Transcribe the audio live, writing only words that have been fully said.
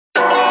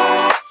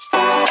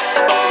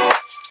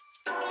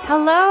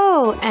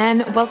Hello,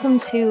 and welcome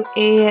to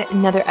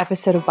another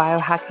episode of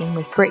Biohacking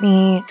with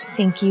Brittany.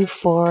 Thank you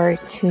for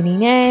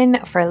tuning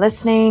in, for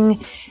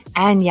listening,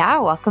 and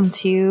welcome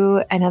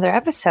to another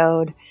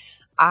episode.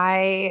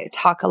 I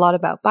talk a lot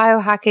about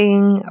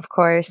biohacking, of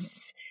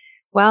course,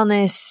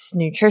 wellness,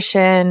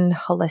 nutrition,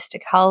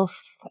 holistic health,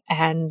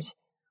 and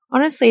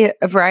honestly,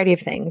 a variety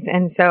of things.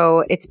 And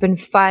so it's been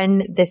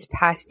fun this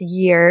past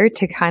year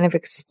to kind of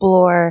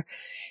explore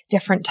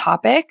different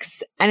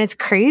topics. And it's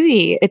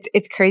crazy.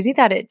 It's crazy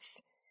that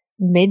it's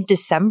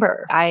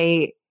mid-December.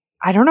 I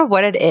don't know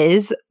what it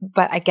is,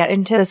 but I get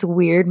into this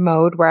weird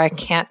mode where I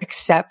can't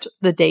accept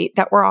the date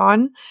that we're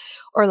on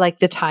or like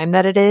the time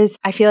that it is.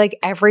 I feel like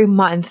every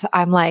month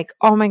I'm like,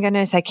 oh my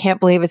goodness, I can't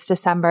believe it's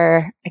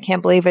December. I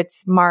can't believe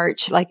it's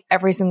March, like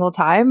every single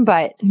time.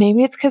 But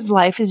maybe it's because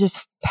life is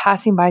just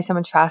passing by so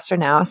much faster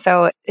now.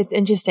 So it's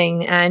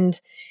interesting.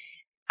 And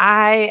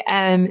I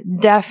am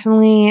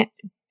definitely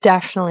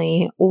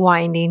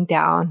winding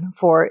down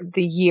for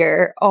the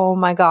year. Oh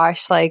my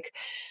gosh. Like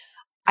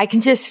I can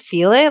just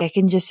feel it. I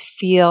can just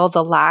feel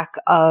the lack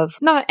of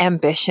not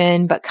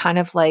ambition, but kind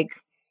of like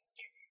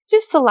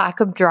just the lack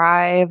of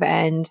drive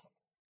and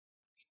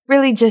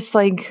really just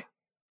like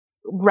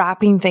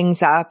wrapping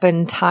things up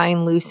and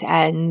tying loose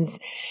ends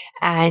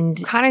and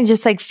kind of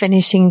just like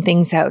finishing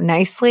things out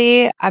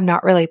nicely. I'm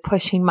not really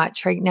pushing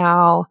much right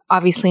now.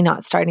 Obviously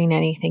not starting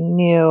anything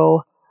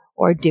new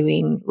or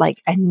doing like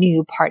a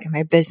new part in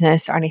my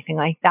business or anything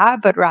like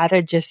that, but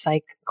rather just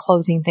like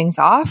closing things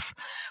off,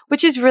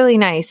 which is really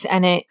nice.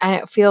 And it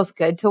feels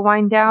good to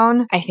wind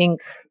down. I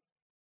think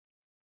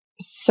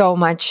so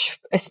much,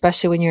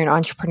 especially when you're an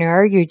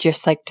entrepreneur, you're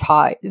just like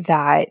taught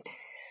that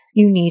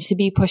you need to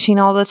be pushing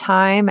all the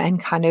time and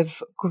kind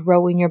of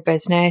growing your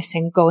business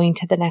and going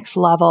to the next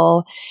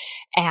level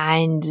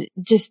and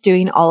just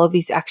doing all of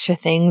these extra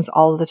things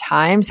all the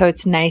time. So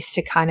it's nice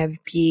to kind of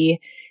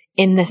be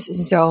in this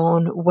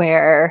zone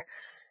where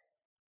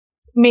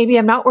maybe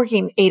I'm not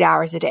working 8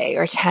 hours a day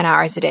or 10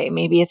 hours a day.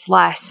 Maybe it's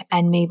less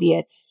and maybe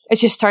it's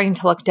just starting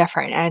to look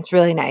different and it's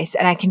really nice.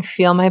 And I can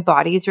feel my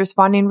body's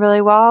responding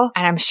really well.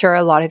 And I'm sure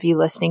a lot of you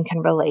listening can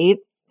relate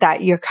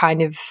that you're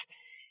kind of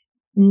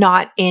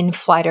not in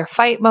flight or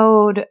fight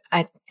mode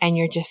and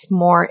you're just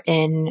more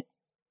in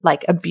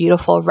like a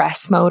beautiful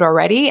rest mode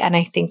already. And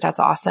I think that's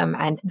awesome.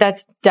 And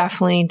that's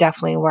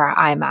definitely where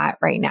I'm at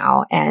right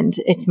now. And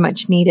it's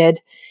much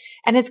needed.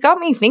 And it's got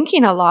me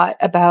thinking a lot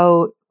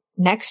about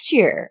next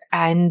year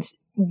and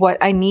what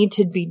I need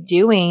to be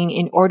doing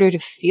in order to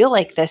feel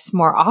like this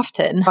more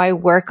often. I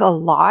work a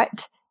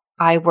lot.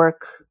 I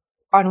work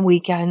on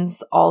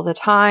weekends all the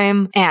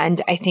time.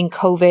 And I think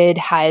COVID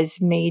has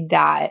made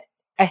that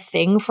a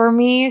thing for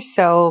me.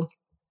 So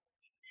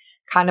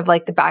kind of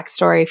like the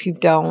backstory, if you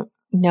don't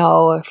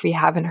know, if you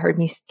haven't heard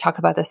me talk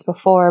about this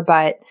before,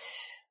 but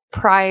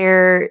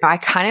prior, I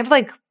kind of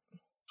like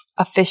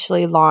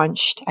officially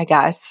launched, I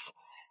guess,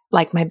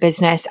 like my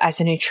business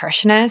as a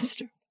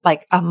nutritionist,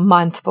 like a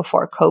month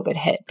before COVID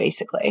hit,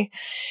 basically.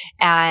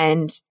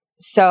 And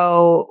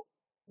so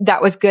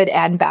that was good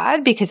and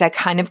bad because I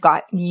kind of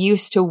got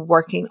used to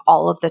working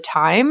all of the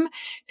time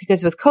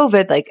because with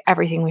COVID, like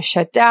everything was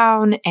shut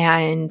down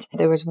and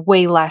there was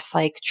way less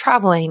like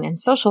traveling and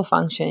social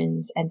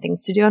functions and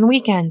things to do on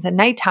weekends and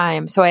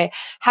nighttime. So I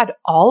had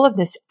all of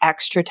this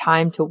extra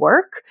time to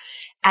work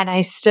and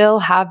I still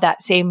have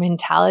that same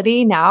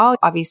mentality now.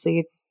 Obviously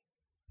it's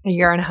a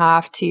year and a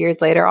half, 2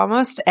 years later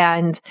almost.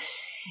 And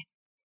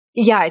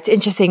it's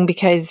interesting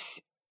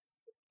because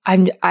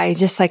I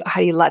just like,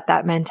 how do you let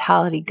that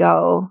mentality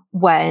go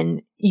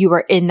when you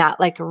were in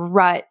that like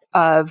rut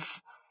of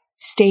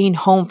staying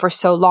home for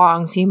so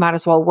long? So you might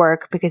as well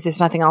work because there's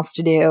nothing else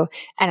to do.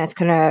 And it's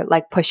going to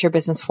like push your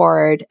business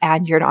forward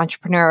and you're an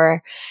entrepreneur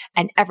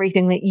and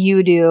everything that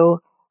you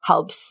do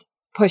helps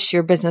push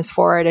your business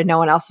forward and no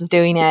one else is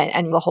doing it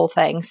and the whole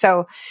thing.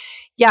 So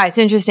it's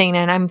interesting.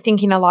 And I'm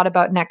thinking a lot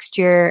about next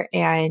year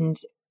and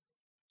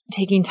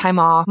taking time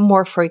off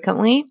more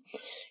frequently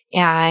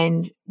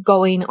and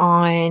going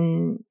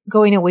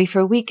away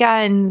for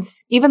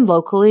weekends, even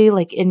locally,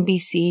 like in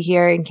BC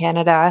here in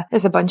Canada.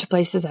 There's a bunch of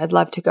places I'd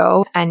love to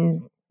go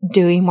and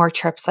doing more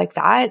trips like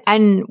that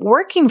and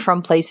working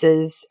from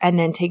places and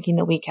then taking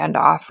the weekend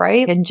off,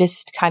 right? And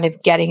just kind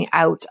of getting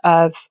out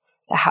of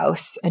the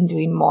house and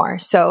doing more.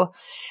 So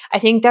I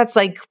think that's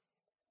like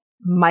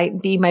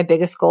might be my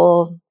biggest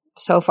goal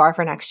so far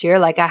for next year.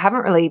 Like I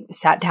haven't really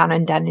sat down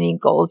and done any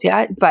goals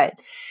yet, but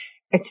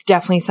it's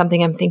definitely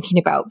something I'm thinking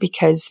about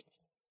because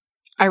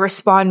I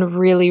respond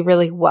really,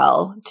 really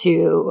well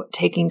to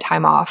taking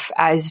time off,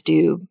 as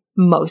do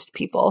most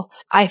people.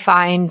 I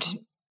find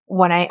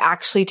when I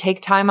actually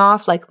take time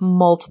off, like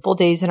multiple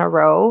days in a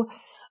row,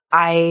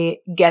 I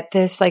get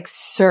this like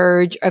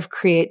surge of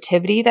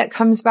creativity that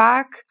comes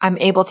back. I'm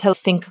able to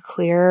think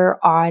clear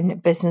on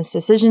business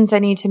decisions I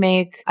need to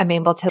make. I'm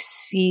able to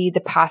see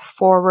the path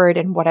forward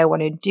and what I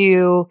want to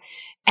do.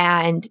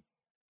 And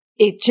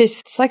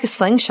it's like a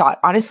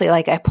slingshot, honestly.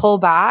 Like I pull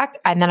back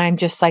and then I'm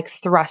just like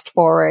thrust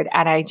forward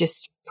and I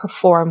just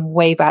perform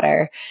way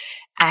better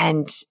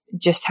and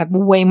just have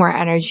way more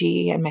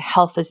energy and my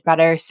health is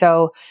better.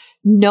 So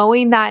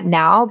knowing that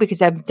now,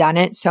 because I've done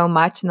it so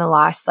much in the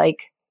last,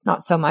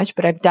 not so much,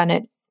 but I've done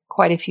it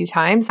quite a few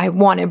times. I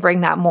want to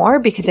bring that more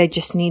because I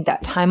just need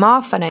that time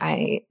off and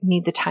I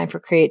need the time for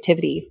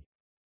creativity.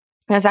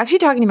 I was actually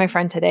talking to my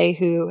friend today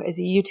who is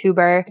a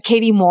YouTuber,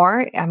 Katie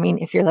Moore. I mean,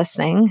 if you're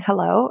listening,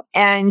 hello.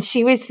 And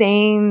she was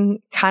saying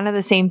kind of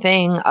the same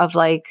thing of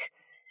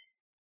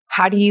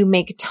how do you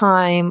make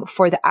time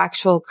for the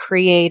actual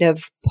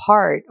creative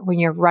part when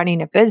you're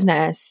running a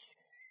business?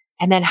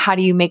 And then how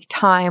do you make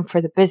time for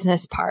the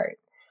business part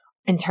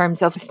in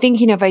terms of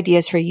thinking of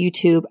ideas for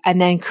YouTube and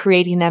then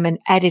creating them and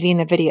editing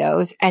the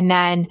videos and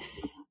then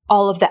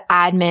all of the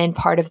admin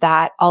part of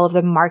that, all of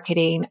the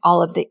marketing,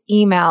 all of the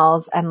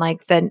emails and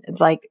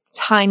the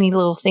tiny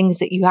little things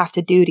that you have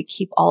to do to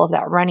keep all of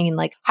that running.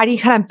 How do you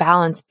kind of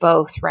balance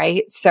both,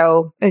 right?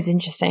 So it was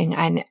interesting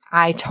and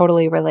I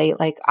totally relate.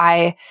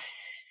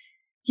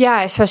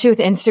 Especially with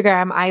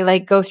Instagram, I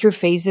go through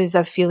phases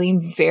of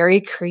feeling very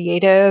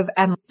creative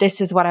and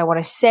this is what I want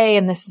to say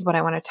and this is what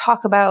I want to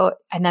talk about.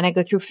 And then I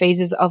go through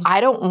phases of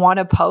I don't want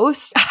to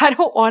post. I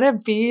don't want to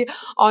be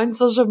on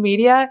social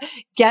media.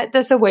 Get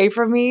this away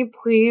from me,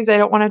 please. I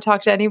don't want to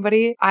talk to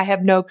anybody. I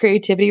have no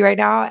creativity right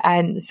now.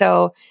 And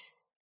so,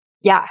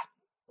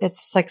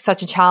 it's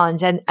such a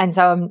challenge. And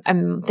so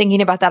I'm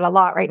thinking about that a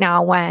lot right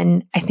now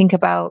when I think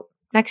about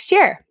next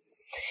year.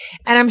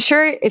 And I'm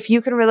sure if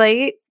you can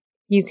relate,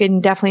 you can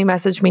definitely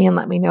message me and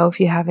let me know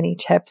if you have any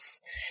tips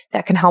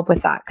that can help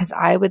with that, because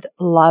I would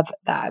love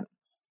that.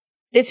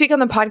 This week on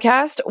the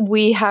podcast,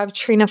 we have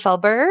Trina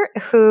Felber,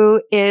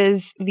 who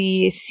is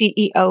the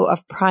CEO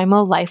of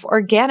Primal Life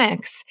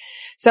Organics.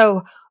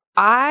 So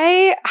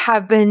I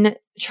have been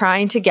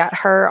trying to get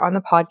her on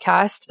the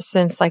podcast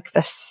since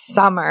the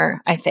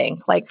summer, I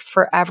think,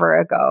 forever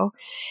ago.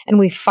 And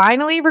we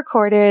finally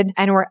recorded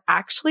and we're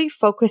actually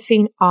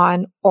focusing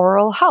on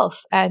oral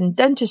health and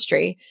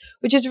dentistry,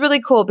 which is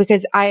really cool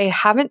because I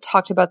haven't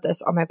talked about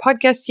this on my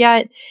podcast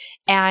yet.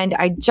 And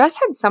I just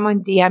had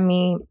someone DM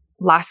me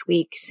last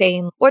week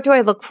saying, what do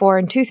I look for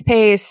in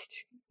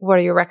toothpaste? What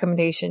are your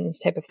recommendations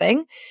type of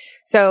thing?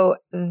 So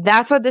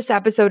that's what this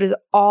episode is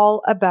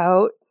all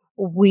about.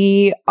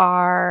 We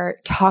are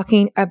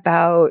talking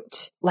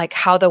about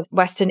how the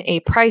Weston A.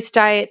 Price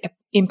diet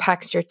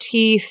impacts your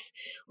teeth.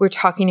 We're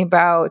talking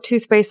about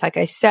toothpaste, like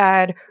I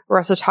said. We're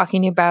also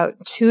talking about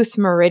tooth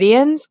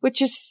meridians,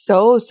 which is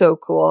so, so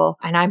cool.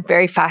 And I'm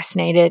very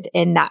fascinated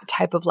in that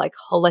type of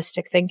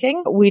holistic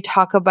thinking. We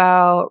talk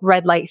about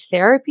red light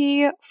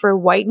therapy for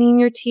whitening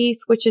your teeth,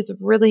 which is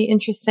really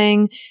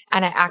interesting.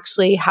 And I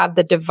actually have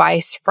the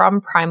device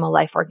from Primal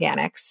Life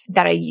Organics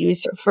that I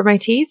use for my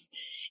teeth.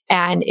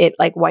 And it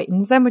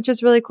whitens them, which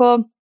is really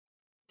cool.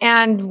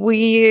 And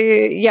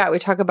we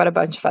talk about a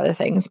bunch of other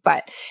things,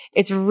 but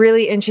it's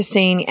really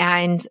interesting.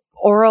 And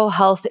oral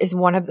health is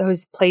one of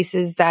those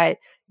places that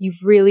you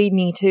really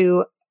need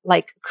to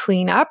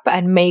clean up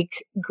and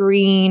make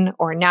green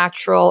or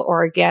natural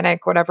or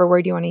organic, whatever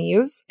word you want to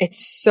use. It's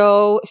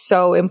so,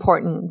 so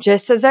important.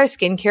 Just as our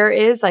skincare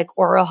is,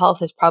 oral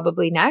health is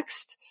probably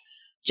next,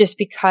 just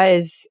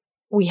because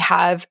we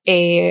have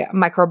a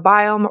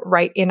microbiome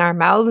right in our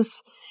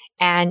mouths.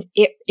 And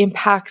it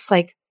impacts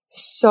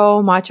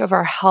so much of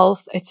our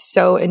health. It's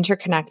so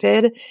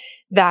interconnected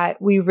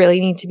that we really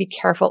need to be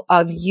careful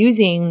of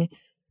using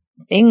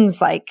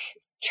things like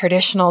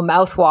traditional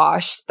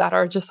mouthwash that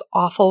are just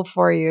awful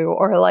for you,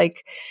 or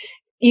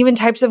even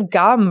types of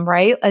gum,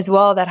 right? As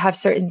well, that have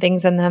certain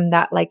things in them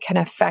that can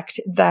affect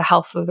the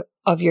health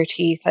of your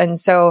teeth. And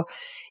so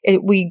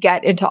we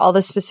get into all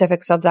the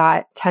specifics of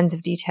that, tons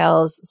of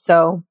details.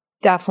 So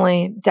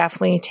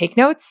definitely take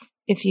notes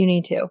if you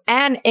need to.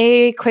 And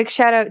a quick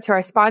shout out to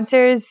our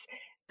sponsors.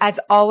 As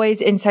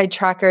always, Inside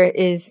Tracker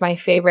is my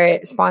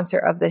favorite sponsor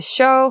of this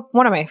show.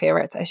 One of my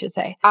favorites, I should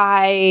say.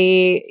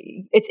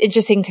 It's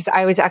interesting because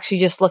I was actually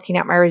just looking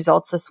at my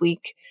results this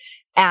week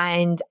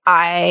and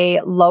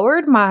I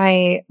lowered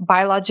my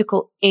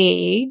biological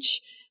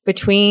age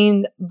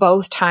between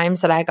both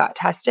times that I got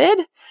tested.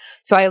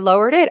 So I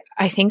lowered it,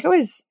 I think it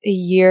was a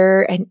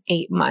year and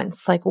 8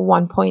 months,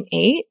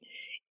 1.8.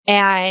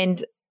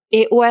 And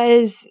it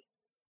was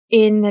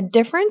in the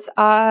difference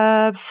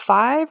of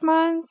 5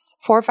 months,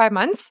 4 or 5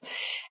 months.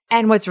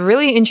 And what's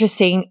really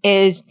interesting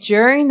is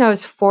during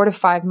those 4 to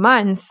 5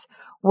 months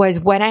was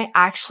when I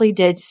actually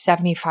did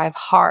 75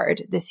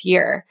 hard this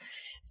year.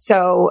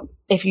 So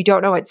if you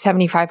don't know what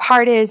 75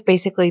 hard is,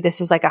 basically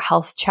this is a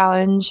health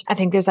challenge. I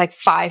think there's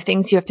 5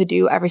 things you have to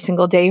do every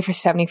single day for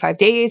 75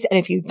 days. And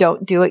if you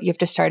don't do it, you have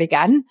to start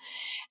again.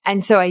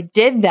 And so I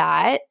did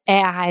that,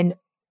 and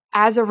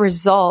as a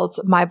result,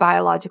 my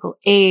biological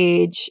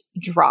age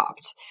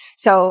dropped.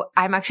 So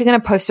I'm actually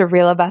going to post a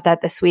reel about that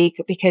this week,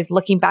 because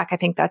looking back, I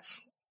think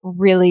that's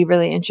really,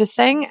 really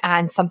interesting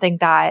and something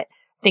that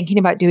thinking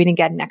about doing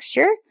again next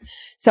year.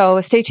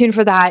 So stay tuned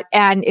for that.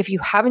 And if you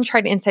haven't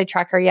tried Inside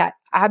Tracker yet,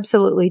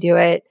 absolutely do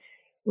it.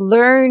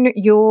 Learn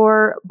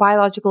your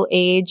biological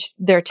age.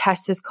 Their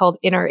test is called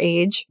Inner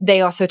Age.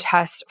 They also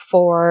test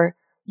for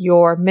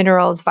your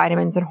minerals,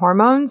 vitamins, and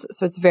hormones.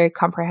 So it's very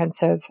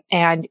comprehensive.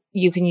 And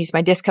you can use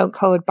my discount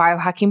code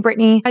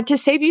biohackingbrittany to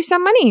save you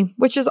some money,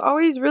 which is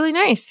always really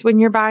nice when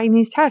you're buying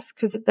these tests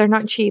because they're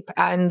not cheap.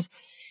 And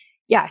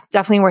yeah,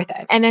 definitely worth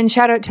it. And then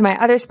shout out to my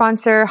other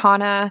sponsor,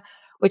 Hana,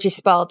 which is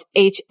spelled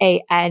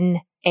Hanah.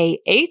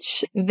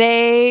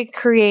 They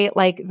create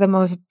like the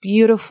most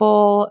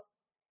beautiful,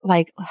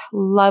 like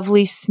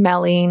lovely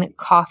smelling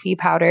coffee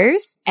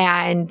powders,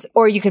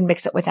 or you can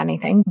mix it with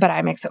anything, but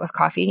I mix it with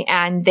coffee.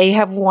 And they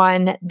have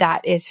one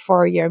that is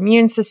for your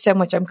immune system,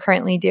 which I'm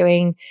currently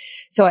doing.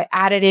 So I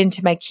add it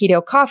into my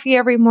keto coffee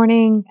every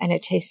morning and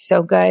it tastes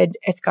so good.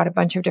 It's got a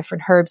bunch of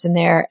different herbs in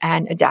there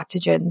and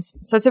adaptogens.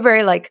 So it's a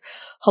very like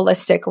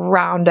holistic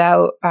round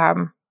out,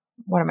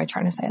 what am I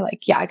trying to say?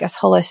 Like, yeah, I guess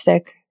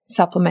holistic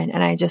supplement,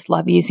 and I just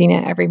love using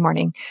it every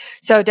morning.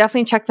 So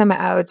definitely check them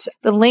out.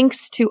 The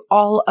links to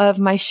all of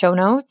my show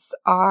notes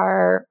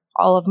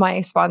all of my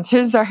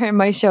sponsors are in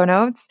my show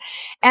notes.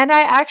 And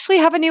I actually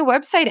have a new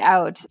website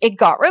out. It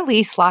got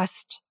released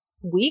last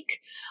week,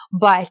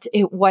 but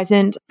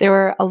there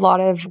were a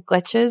lot of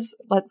glitches,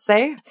 let's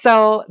say.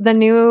 So the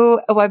new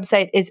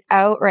website is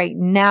out right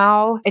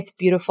now. It's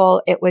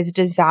beautiful. It was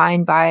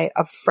designed by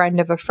a friend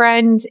of a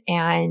friend,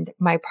 and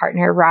my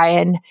partner,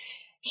 Ryan,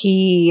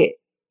 he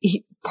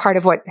part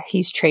of what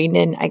he's trained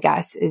in, I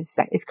guess, is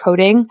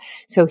coding.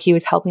 So he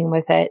was helping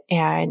with it,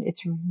 and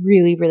it's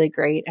really, really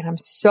great. And I'm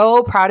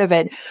so proud of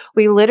it.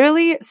 We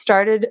literally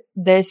started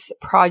this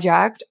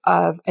project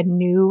of a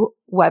new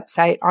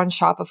website on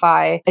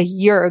Shopify a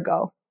year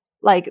ago.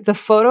 Like the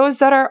photos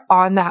that are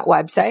on that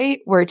website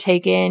were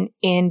taken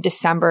in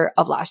December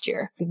of last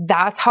year.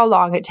 That's how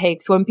long it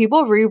takes. When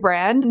people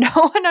rebrand, no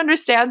one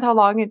understands how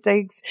long it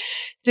takes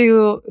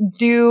to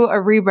do a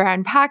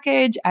rebrand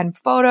package and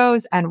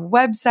photos and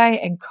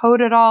website and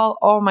code it all.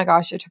 Oh my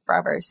gosh, it took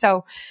forever.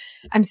 So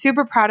I'm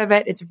super proud of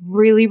it. It's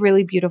really,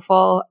 really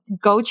beautiful.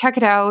 Go check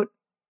it out.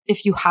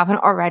 If you haven't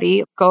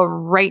already, go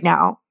right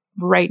now.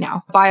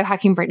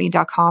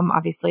 Biohackingbrittany.com,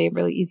 obviously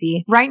really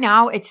easy. Right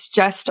now, it's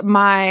just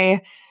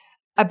my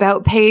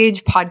about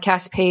page,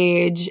 podcast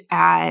page,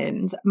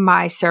 and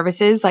my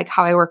services, like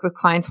how I work with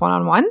clients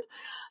one-on-one.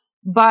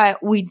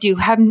 But we do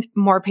have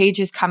more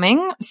pages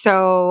coming.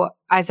 So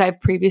as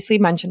I've previously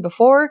mentioned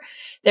before,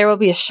 there will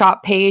be a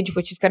shop page,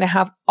 which is going to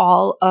have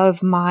all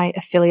of my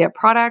affiliate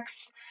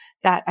products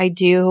that I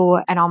do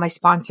and all my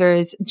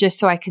sponsors, just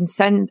so I can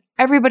send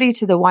everybody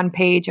to the one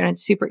page and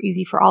it's super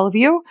easy for all of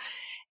you.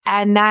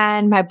 And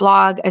then my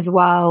blog as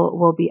well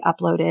will be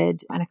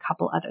uploaded and a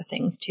couple other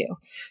things too.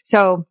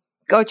 So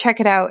go check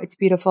it out. It's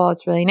beautiful.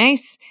 It's really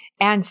nice.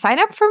 And sign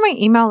up for my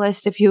email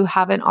list if you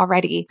haven't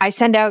already. I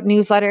send out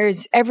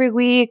newsletters every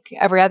week,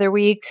 every other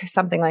week,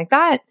 something like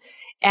that.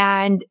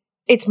 And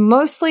it's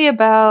mostly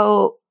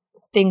about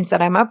things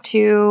that I'm up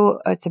to.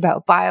 It's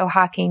about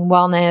biohacking,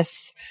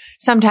 wellness.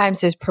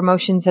 Sometimes there's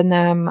promotions in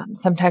them.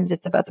 Sometimes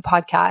it's about the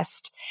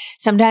podcast.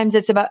 Sometimes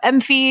it's about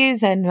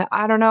MFEs and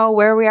I don't know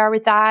where we are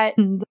with that.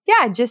 And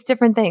yeah, just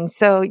different things.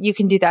 So you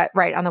can do that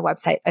right on the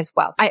website as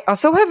well. I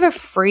also have a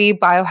free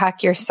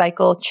Biohack Your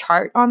Cycle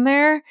chart on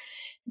there.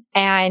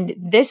 And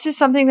this is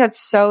something that's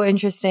so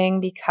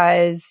interesting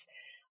because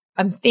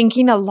I'm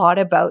thinking a lot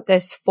about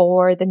this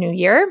for the new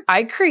year.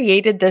 I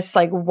created this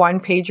like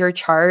one pager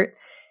chart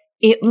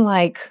in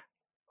like,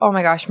 oh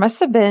my gosh, must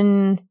have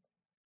been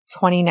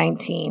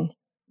 2019,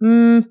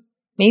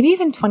 maybe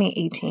even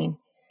 2018.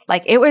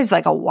 Like it was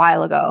like a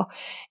while ago.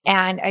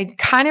 And I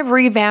kind of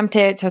revamped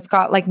it. So it's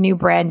got like new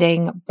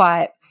branding,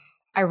 but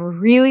I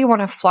really want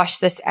to flush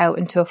this out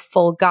into a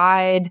full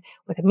guide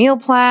with a meal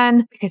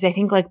plan because I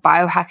think like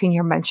biohacking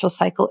your menstrual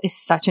cycle is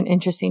such an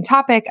interesting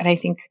topic. And I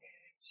think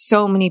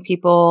so many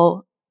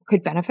people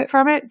could benefit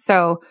from it.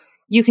 So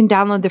you can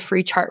download the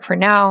free chart for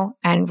now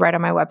and right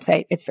on my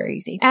website. It's very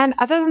easy. And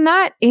other than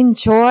that,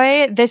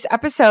 enjoy this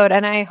episode.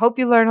 And I hope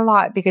you learn a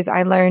lot because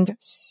I learned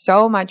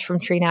so much from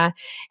Trina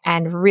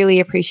and really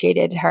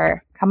appreciated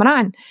her coming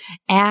on.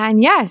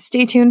 And yeah,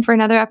 stay tuned for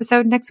another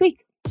episode next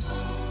week.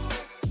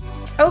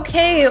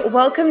 Okay,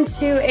 welcome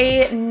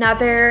to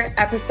another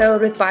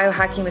episode with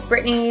Biohacking with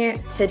Brittany.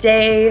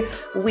 Today,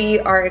 we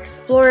are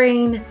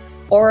exploring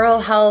oral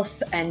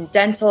health and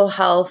dental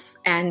health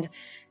and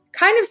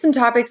kind of some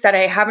topics that I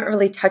haven't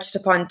really touched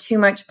upon too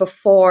much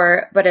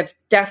before, but have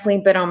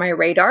definitely been on my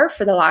radar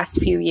for the last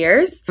few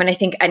years. And I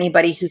think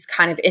anybody who's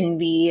kind of in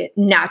the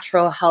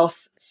natural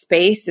health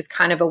space is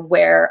kind of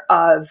aware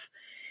of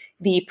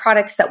the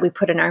products that we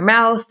put in our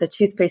mouth, the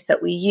toothpaste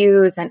that we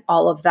use, and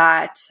all of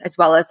that, as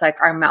well as like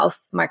our mouth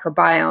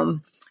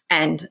microbiome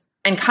and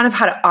kind of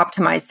how to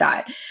optimize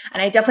that.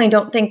 And I definitely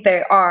don't think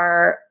there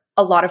are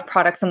a lot of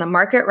products on the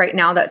market right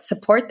now that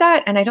support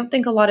that. And I don't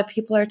think a lot of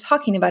people are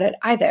talking about it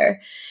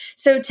either.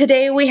 So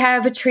today we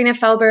have Trina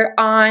Felber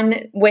on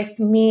with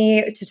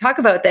me to talk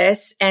about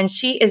this. And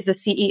she is the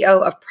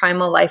CEO of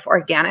Primal Life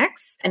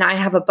Organics. And I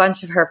have a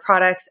bunch of her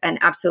products and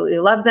absolutely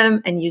love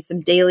them and use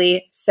them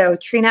daily. So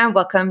Trina,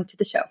 welcome to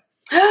the show.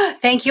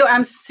 Thank you.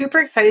 I'm super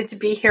excited to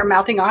be here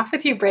mouthing off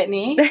with you,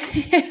 Brittany.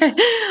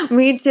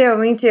 Me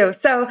too.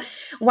 So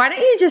why don't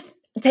you just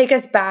take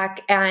us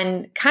back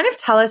and kind of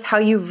tell us how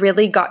you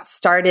really got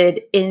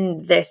started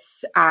in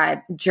this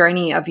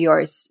journey of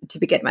yours to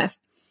begin with.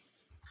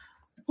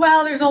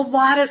 Well, there's a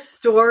lot of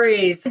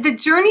stories. The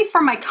journey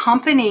for my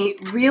company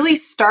really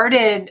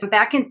started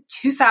back in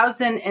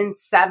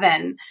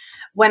 2007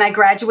 when I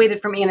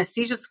graduated from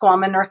anesthesia school.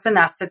 I'm a nurse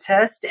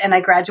anesthetist, and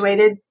I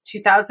graduated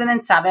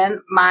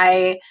 2007.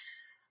 My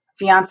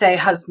fiance,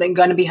 husband,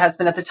 going to be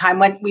husband at the time,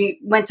 we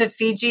went to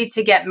Fiji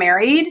to get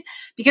married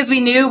because we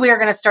knew we were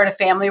going to start a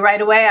family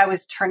right away. I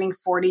was turning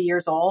 40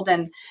 years old,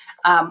 and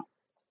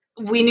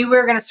we knew we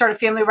were going to start a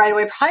family right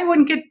away. Probably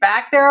wouldn't get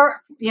back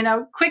there,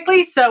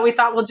 quickly. So we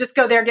thought we'll just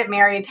go there, get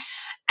married.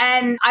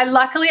 And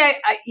luckily,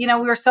 we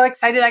were so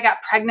excited. I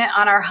got pregnant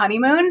on our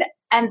honeymoon.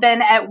 And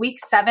then at week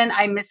 7,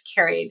 I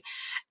miscarried.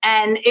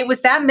 And it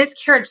was that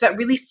miscarriage that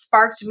really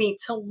sparked me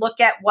to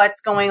look at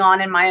what's going on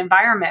in my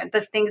environment,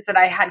 the things that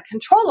I had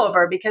control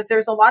over, because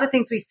there's a lot of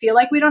things we feel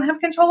like we don't have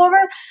control over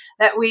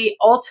that we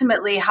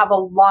ultimately have a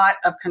lot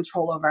of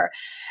control over.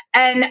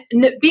 And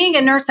being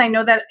a nurse, I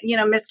know that,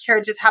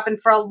 miscarriages happen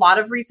for a lot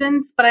of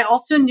reasons, but I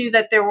also knew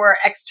that there were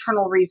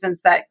external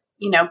reasons that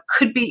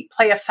could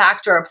play a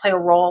factor or play a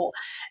role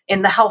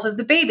in the health of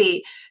the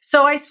baby.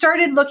 So I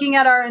started looking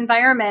at our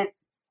environment.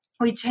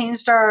 We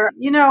changed our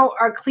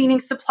cleaning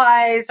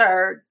supplies,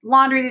 our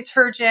laundry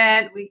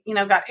detergent. We,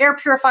 got air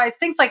purifiers,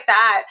 things like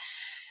that.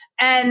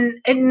 And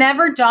it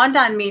never dawned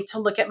on me to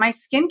look at my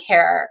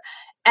skincare.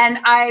 And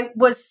I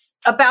was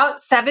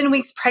about 7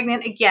 weeks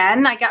pregnant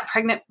again. I got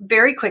pregnant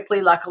very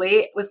quickly,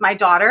 luckily, with my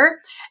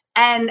daughter.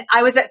 And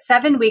I was at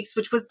 7 weeks,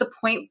 which was the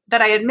point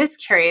that I had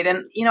miscarried.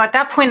 And, at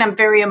that point, I'm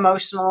very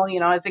emotional.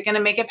 Is it going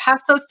to make it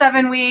past those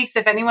 7 weeks?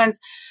 If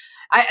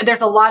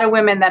there's a lot of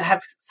women that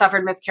have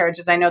suffered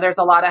miscarriages. I know there's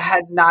a lot of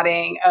heads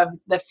nodding of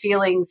the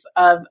feelings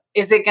of,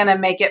 is it going to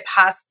make it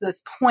past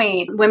this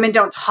point? Women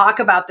don't talk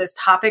about this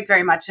topic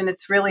very much. And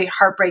it's really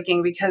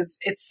heartbreaking because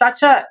it's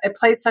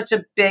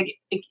a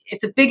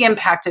big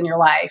impact in your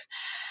life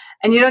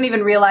and you don't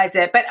even realize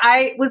it. But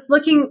I was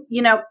looking,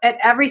 at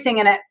everything.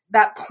 And at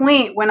that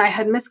point when I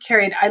had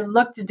miscarried, I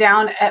looked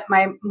down at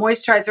my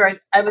moisturizer.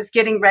 I was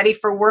getting ready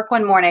for work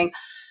one morning.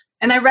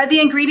 And I read the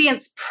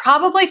ingredients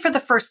probably for the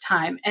first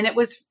time. And it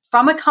was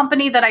from a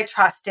company that I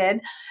trusted.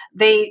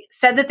 They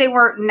said that they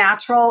were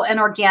natural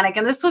and organic.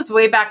 And this was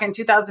way back in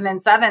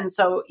 2007.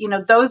 So,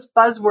 those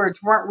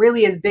buzzwords weren't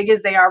really as big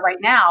as they are right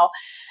now.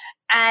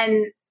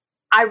 And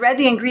I read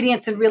the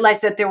ingredients and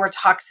realized that there were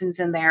toxins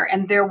in there.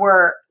 And there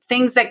were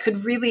things that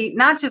could really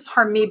not just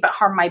harm me, but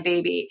harm my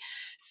baby.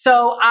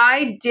 So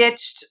I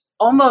ditched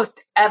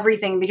almost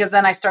everything because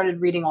then I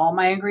started reading all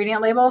my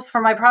ingredient labels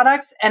for my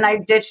products and I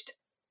ditched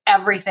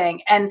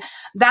everything. And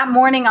that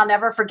morning, I'll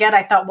never forget,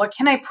 I thought, what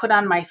can I put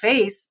on my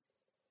face?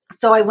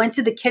 So I went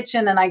to the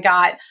kitchen and I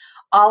got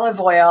olive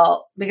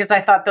oil because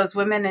I thought those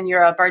women in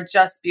Europe are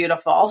just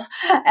beautiful.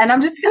 And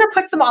I'm just going to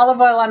put some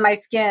olive oil on my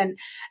skin.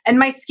 And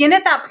my skin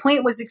at that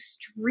point was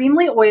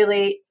extremely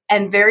oily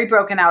and very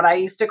broken out. I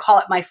used to call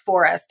it my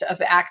forest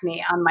of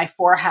acne on my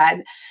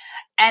forehead.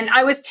 And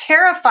I was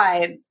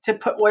terrified to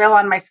put oil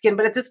on my skin,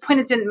 but at this point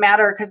it didn't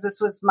matter because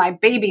this was my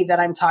baby that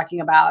I'm talking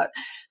about.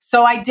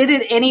 So I did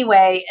it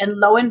anyway. And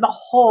lo and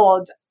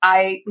behold,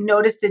 I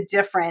noticed a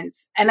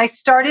difference. And I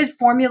started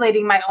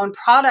formulating my own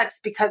products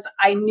because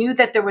I knew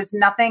that there was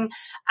nothing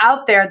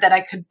out there that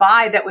I could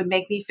buy that would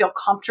make me feel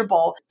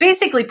comfortable,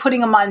 basically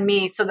putting them on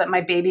me so that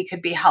my baby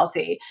could be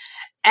healthy.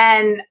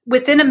 And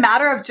within a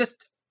matter of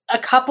just a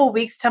couple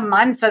weeks to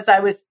months, as I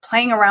was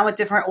playing around with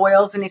different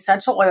oils and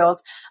essential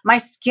oils, my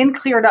skin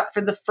cleared up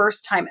for the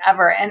first time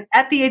ever. And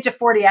at the age of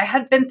 40, I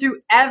had been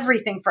through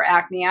everything for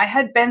acne. I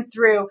had been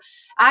through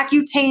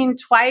Accutane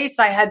twice.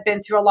 I had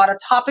been through a lot of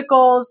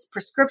topicals,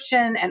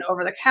 prescription and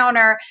over the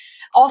counter,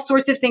 all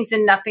sorts of things,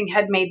 and nothing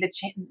had made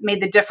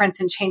the difference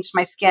and changed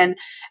my skin.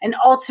 And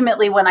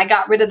ultimately, when I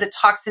got rid of the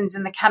toxins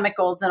and the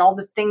chemicals and all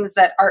the things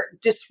that are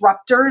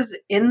disruptors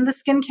in the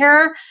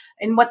skincare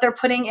and what they're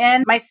putting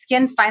in, my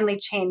skin finally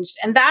changed.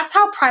 And that's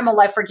how Primal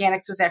Life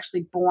Organics was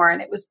actually born.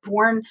 It was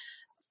born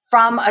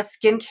from a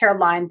skincare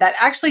line that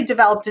actually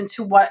developed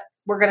into what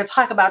we're going to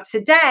talk about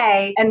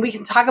today. And we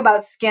can talk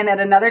about skin at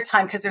another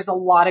time because there's a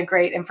lot of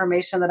great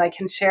information that I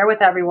can share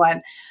with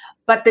everyone.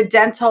 But the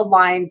dental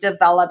line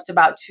developed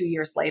about 2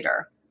 years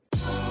later.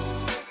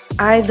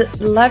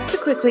 I'd love to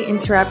quickly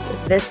interrupt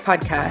this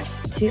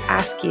podcast to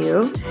ask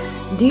you,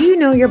 do you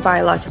know your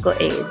biological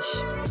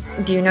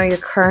age? Do you know your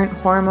current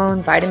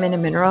hormone, vitamin,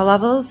 and mineral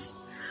levels?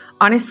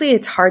 Honestly,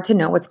 it's hard to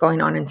know what's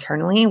going on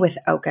internally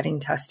without getting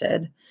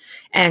tested.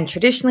 And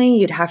traditionally,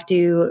 you'd have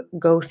to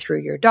go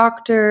through your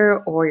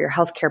doctor or your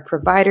healthcare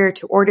provider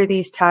to order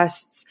these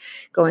tests,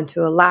 go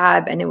into a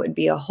lab, and it would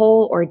be a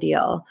whole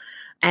ordeal.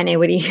 And it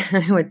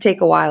would take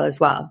a while as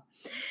well.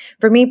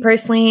 For me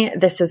personally,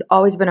 this has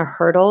always been a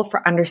hurdle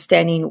for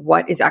understanding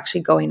what is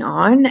actually going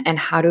on and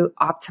how to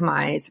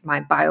optimize my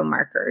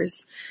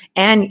biomarkers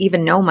and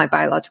even know my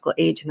biological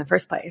age in the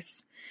first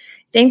place.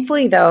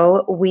 Thankfully,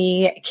 though,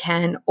 we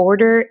can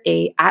order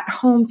a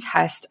at-home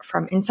test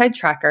from Inside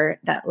Tracker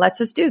that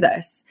lets us do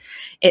this.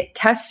 It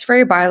tests for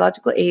your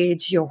biological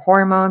age, your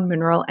hormone,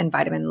 mineral, and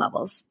vitamin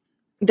levels.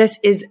 This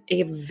is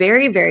a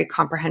very, very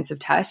comprehensive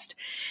test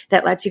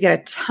that lets you get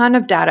a ton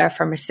of data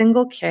from a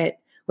single kit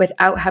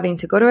without having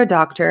to go to a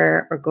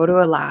doctor or go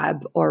to a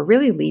lab or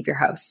really leave your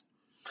house.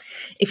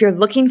 If you're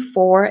looking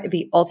for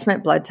the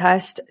ultimate blood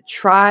test,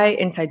 try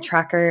Inside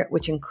Tracker,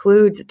 which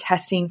includes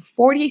testing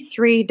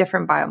 43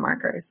 different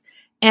biomarkers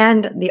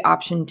and the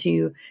option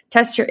to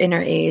test your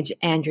inner age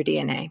and your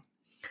DNA.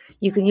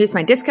 You can use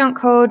my discount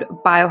code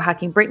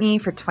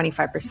BiohackingBrittany for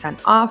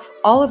 25% off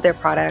all of their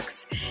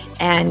products,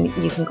 and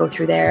you can go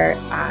through there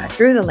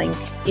through the link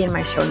in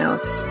my show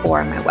notes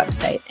or my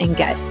website and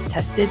get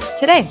tested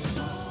today.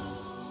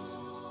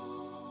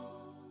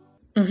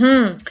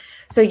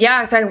 So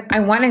I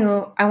want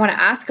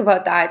to ask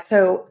about that.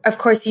 So of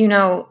course,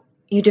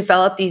 you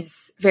develop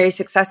these very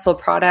successful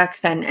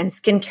products and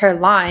skincare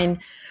line.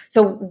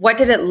 So what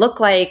did it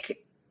look like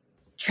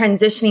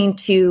transitioning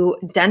to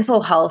dental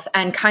health,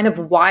 and kind of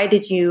why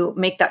did you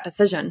make that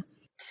decision?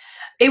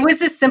 It was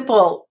a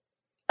simple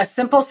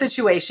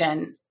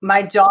situation.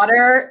 My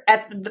daughter,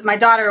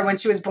 when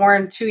she was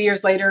born 2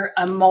 years later,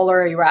 a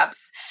molar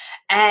erupts.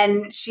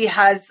 And she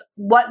has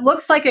what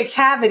looks like a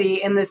cavity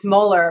in this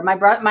molar.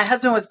 My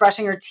husband was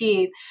brushing her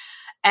teeth,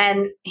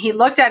 and he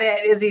looked at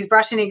it as he's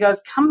brushing. He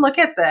goes, "Come look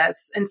at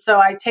this." And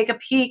so I take a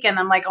peek, and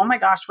I'm like, "Oh my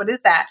gosh, what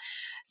is that?"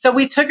 So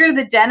we took her to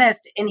the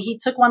dentist, and he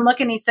took one look,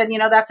 and he said,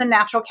 "That's a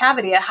natural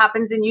cavity. It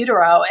happens in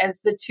utero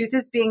as the tooth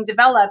is being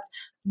developed.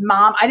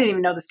 Mom," I didn't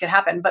even know this could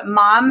happen, but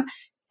mom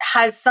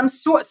has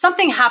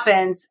something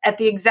happens at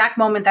the exact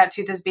moment that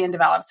tooth is being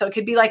developed. So it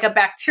could be like a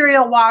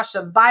bacterial wash,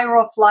 a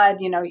viral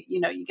flood,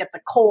 you get the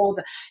cold,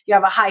 you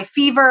have a high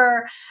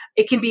fever.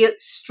 It can be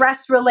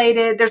stress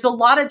related. There's a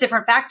lot of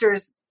different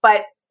factors,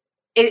 but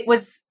it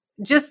was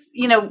just,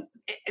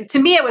 to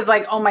me, it was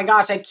like, oh my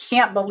gosh, I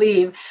can't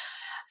believe.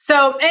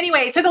 So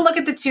anyway, he took a look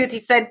at the tooth. He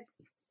said,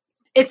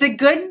 it's a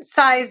good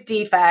size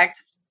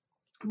defect.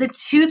 The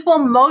tooth will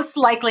most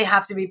likely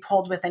have to be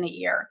pulled within a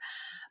year.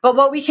 But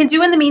what we can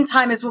do in the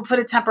meantime is we'll put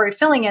a temporary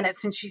filling in it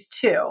since she's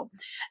 2.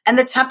 And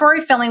the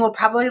temporary filling will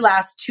probably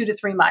last 2 to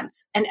 3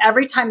 months. And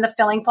every time the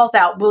filling falls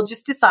out, we'll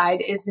just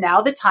decide, is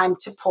now the time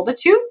to pull the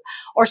tooth,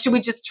 or should we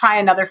just try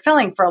another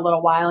filling for a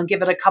little while and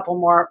give it a couple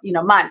more,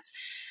 months?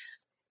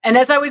 And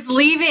as I was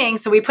leaving,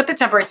 so we put the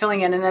temporary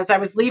filling in, and as I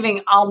was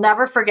leaving, I'll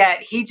never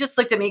forget, he just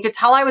looked at me. You could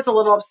tell I was a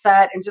little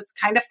upset and just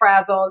kind of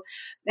frazzled.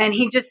 And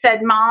he just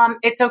said, "Mom,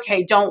 it's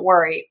okay. Don't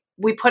worry.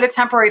 We put a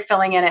temporary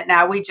filling in it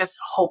now. We just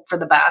hope for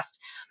the best."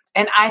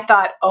 And I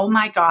thought, oh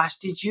my gosh,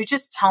 did you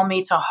just tell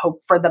me to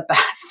hope for the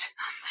best?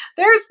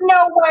 There's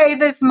no way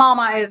this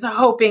mama is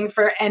hoping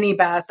for any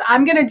best.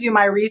 I'm going to do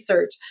my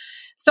research.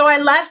 So I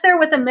left there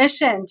with a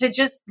mission to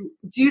just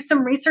do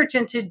some research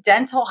into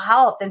dental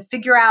health and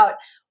figure out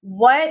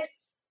what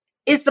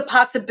is the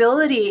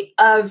possibility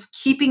of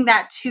keeping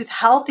that tooth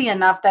healthy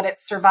enough that it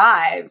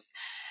survives.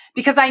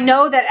 Because I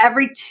know that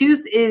every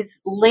tooth is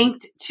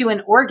linked to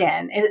an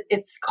organ.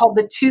 It's called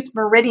the tooth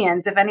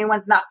meridians. If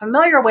anyone's not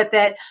familiar with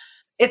it,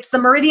 it's the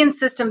meridian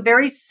system,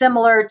 very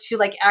similar to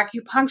like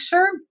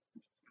acupuncture.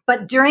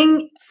 But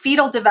during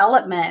fetal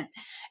development,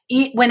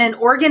 when an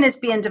organ is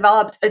being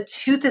developed, a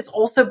tooth is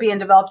also being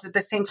developed at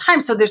the same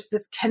time. So there's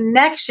this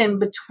connection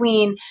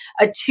between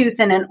a tooth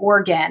and an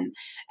organ.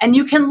 And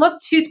you can look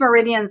tooth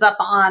meridians up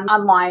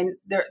online.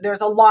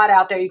 There's a lot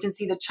out there. You can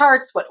see the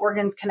charts, what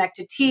organs connect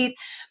to teeth.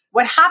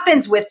 What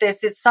happens with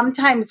this is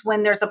sometimes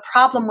when there's a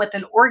problem with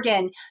an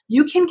organ,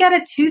 you can get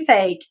a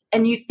toothache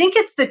and you think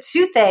it's the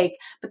toothache,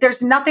 but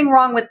there's nothing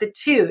wrong with the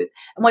tooth.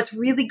 And what's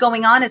really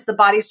going on is the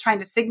body's trying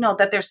to signal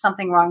that there's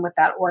something wrong with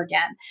that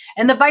organ.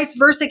 And the vice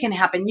versa can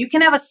happen. You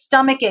can have a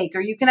stomach ache, or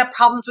you can have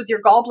problems with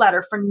your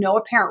gallbladder for no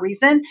apparent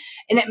reason.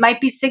 And it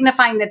might be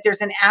signifying that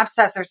there's an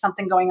abscess or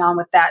something going on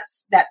with that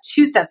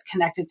tooth that's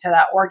connected to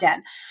that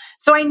organ.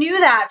 So I knew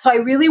that. So I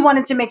really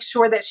wanted to make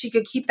sure that she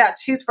could keep that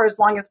tooth for as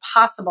long as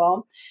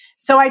possible.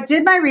 So I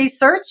did my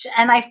research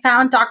and I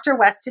found Dr.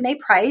 Weston A.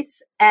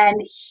 Price,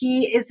 and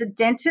he is a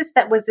dentist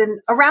that was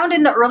around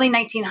in the early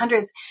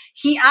 1900s.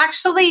 He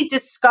actually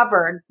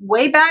discovered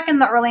way back in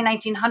the early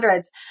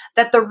 1900s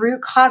that the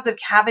root cause of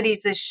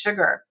cavities is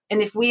sugar.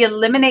 And if we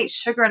eliminate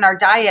sugar in our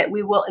diet,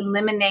 we will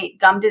eliminate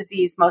gum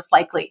disease most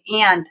likely,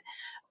 and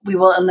we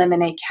will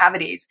eliminate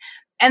cavities.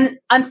 And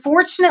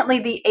unfortunately,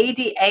 the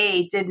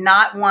ADA did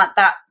not want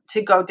that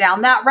to go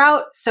down that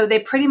route. So they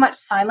pretty much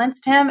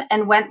silenced him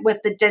and went with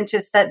the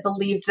dentist that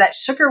believed that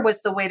sugar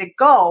was the way to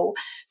go,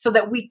 so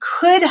that we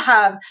could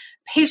have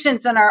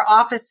patients in our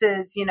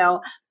offices,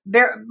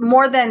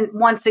 more than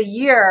once a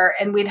year,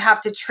 and we'd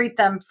have to treat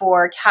them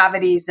for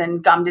cavities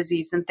and gum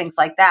disease and things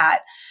like that.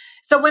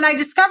 So when I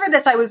discovered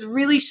this, I was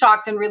really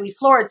shocked and really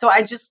floored. So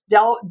I just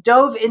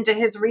dove into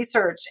his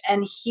research,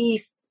 and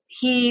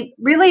he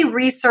really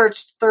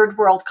researched third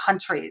world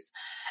countries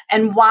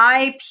and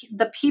why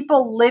the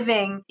people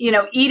living,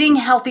 eating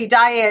healthy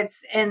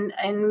diets and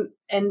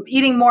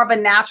eating more of a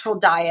natural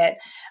diet,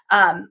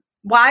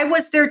 Why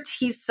was their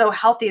teeth so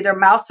healthy, their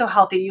mouth so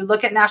healthy? You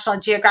look at National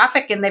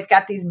Geographic and they've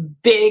got these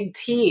big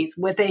teeth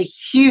with a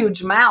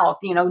huge mouth,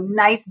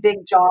 nice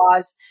big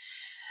jaws.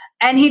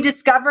 And he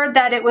discovered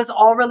that it was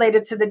all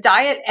related to the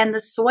diet and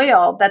the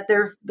soil that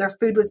their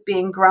food was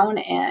being grown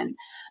in.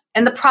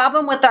 And the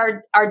problem with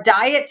our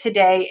diet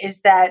today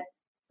is that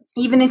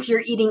even if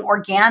you're eating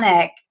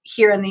organic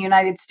here in the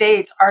United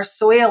States, our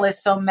soil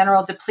is so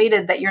mineral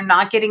depleted that you're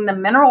not getting the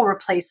mineral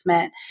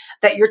replacement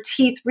that your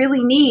teeth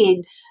really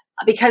need,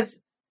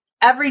 because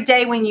every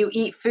day when you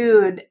eat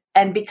food,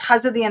 and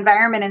because of the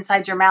environment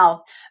inside your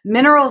mouth,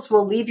 minerals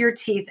will leave your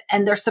teeth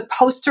and they're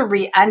supposed to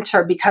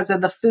re-enter because of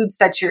the foods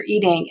that you're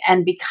eating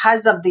and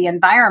because of the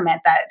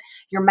environment that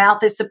your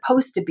mouth is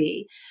supposed to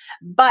be.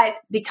 But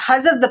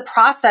because of the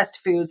processed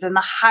foods and the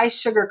high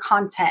sugar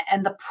content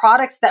and the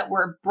products that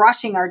we're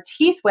brushing our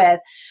teeth with,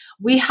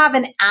 we have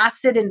an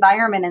acid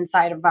environment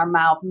inside of our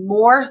mouth,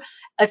 more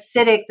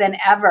acidic than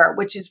ever,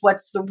 which is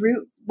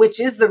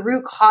the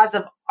root cause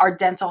of our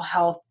dental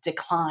health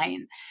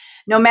decline.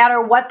 No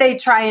matter what they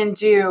try and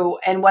do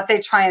and what they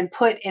try and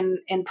put in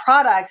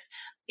products,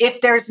 if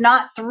there's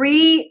not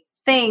three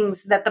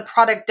things that the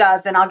product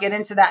does, and I'll get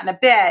into that in a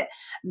bit,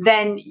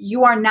 then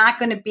you are not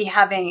going to be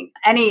having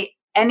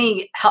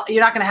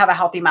you're not going to have a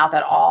healthy mouth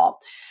at all.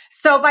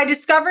 So by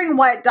discovering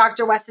what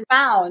Dr. Weston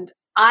found,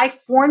 I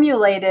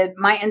formulated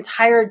my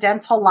entire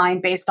dental line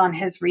based on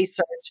his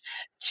research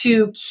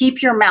to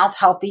keep your mouth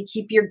healthy,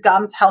 keep your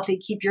gums healthy,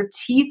 keep your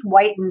teeth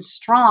white and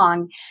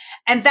strong.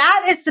 And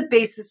that is the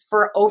basis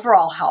for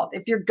overall health.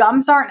 If your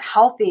gums aren't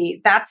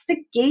healthy, that's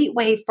the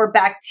gateway for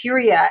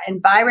bacteria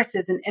and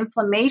viruses and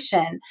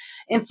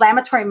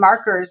inflammatory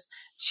markers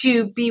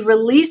to be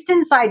released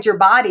inside your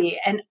body.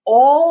 And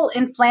all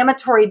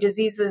inflammatory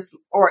diseases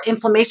or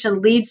inflammation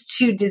leads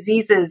to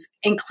diseases,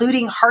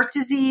 including heart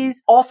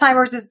disease.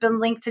 Alzheimer's has been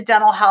linked to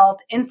dental health,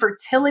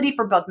 infertility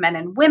for both men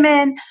and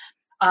women,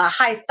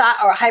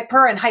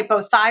 hyper and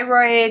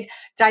hypothyroid,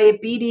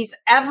 diabetes.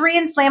 Every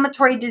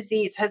inflammatory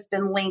disease has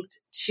been linked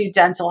to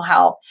dental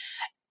health.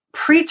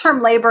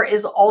 Preterm labor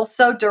is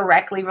also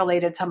directly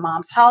related to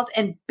mom's health,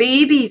 and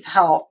baby's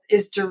health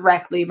is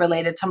directly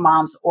related to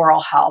mom's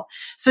oral health.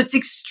 So it's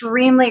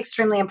extremely,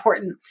 extremely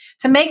important.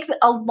 To make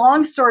a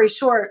long story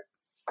short,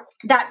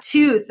 that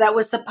tooth that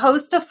was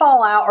supposed to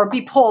fall out or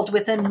be pulled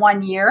within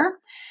 1 year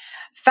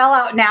fell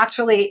out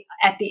naturally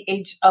at the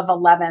age of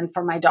 11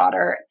 for my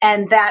daughter.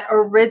 And that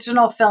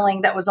original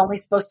filling that was only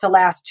supposed to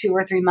last 2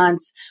 or 3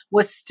 months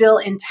was still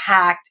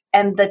intact.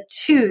 And the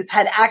tooth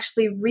had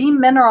actually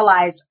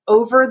remineralized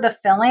over the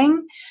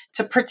filling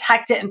to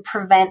protect it and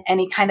prevent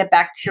any kind of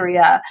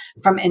bacteria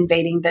from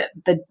invading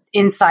the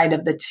inside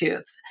of the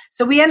tooth.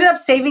 So we ended up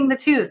saving the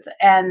tooth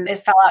and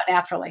it fell out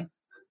naturally.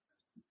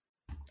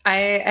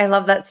 I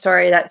love that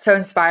story. That's so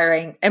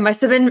inspiring. It must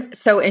have been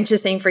so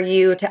interesting for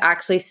you to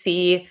actually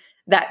see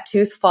that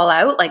tooth fall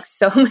out like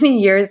so many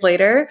years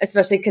later,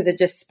 especially because it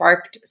just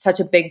sparked such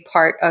a big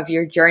part of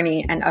your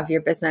journey and of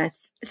your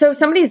business. So if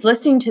somebody's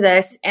listening to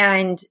this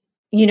and,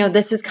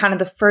 this is kind of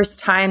the first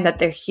time that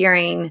they're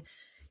hearing,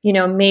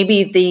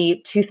 maybe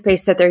the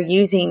toothpaste that they're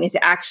using is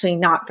actually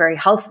not very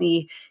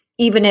healthy,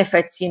 even if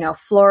it's,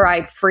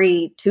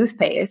 fluoride-free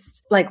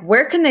toothpaste, like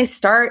where can they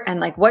start and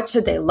like what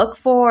should they look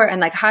for?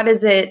 And like how do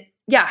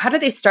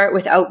they start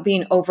without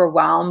being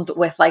overwhelmed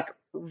with like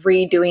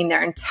redoing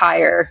their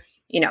entire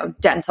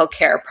dental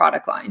care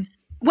product line?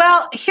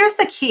 Well, here's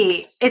the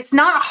key. It's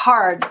not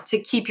hard to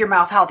keep your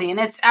mouth healthy, and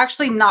it's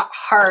actually not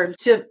hard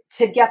to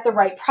get the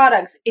right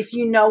products if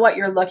you know what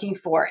you're looking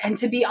for. And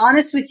to be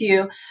honest with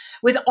you,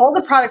 with all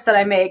the products that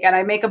I make, and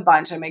I make a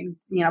bunch, I make,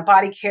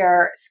 body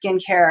care, skin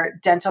care,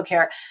 dental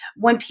care.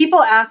 When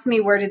people ask me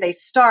where do they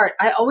start,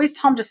 I always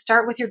tell them to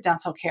start with your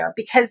dental care,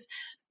 because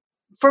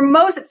for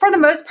the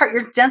most part,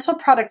 your dental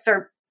products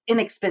are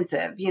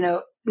inexpensive.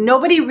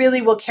 Nobody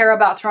really will care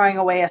about throwing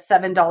away a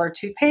 $7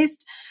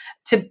 toothpaste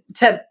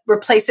to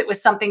replace it with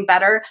something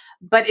better.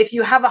 But if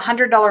you have a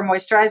 $100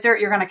 moisturizer,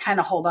 you're going to kind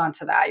of hold on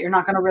to that. You're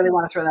not going to really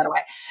want to throw that away.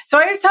 So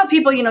I always tell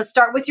people,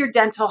 start with your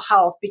dental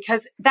health,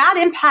 because that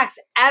impacts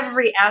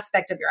every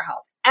aspect of your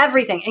health.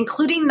 Everything,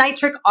 including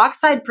nitric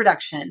oxide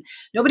production.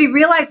 Nobody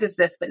realizes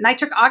this, but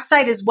nitric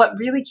oxide is what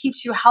really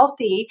keeps you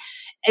healthy.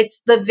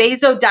 It's the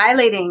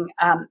vasodilating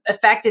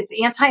effect. It's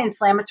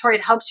anti-inflammatory.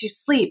 It helps you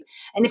sleep.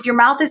 And if your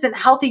mouth isn't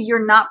healthy,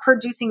 you're not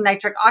producing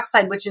nitric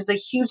oxide, which is a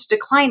huge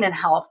decline in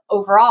health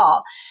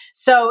overall.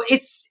 So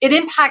it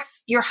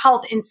impacts your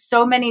health in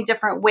so many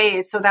different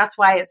ways. So that's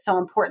why it's so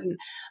important.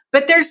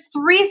 But there's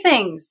three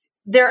things.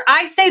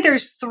 I say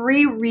there's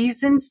three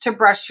reasons to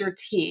brush your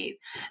teeth.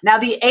 Now,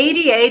 the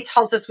ADA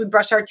tells us we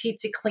brush our teeth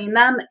to clean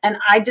them, and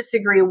I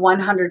disagree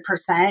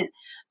 100%,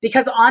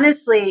 because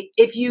honestly,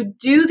 if you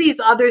do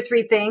these other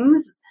three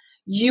things,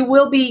 you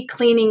will be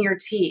cleaning your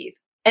teeth.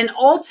 And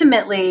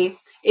ultimately,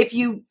 if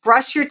you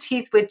brush your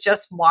teeth with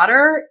just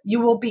water, you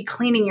will be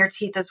cleaning your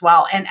teeth as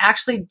well and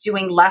actually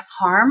doing less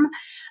harm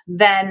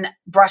than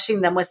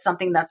brushing them with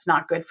something that's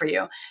not good for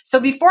you. So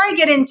before I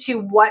get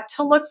into what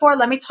to look for,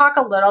 let me talk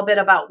a little bit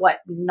about what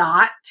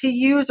not to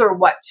use or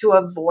what to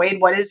avoid,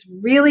 what is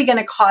really going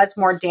to cause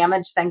more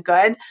damage than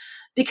good.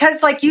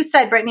 Because like you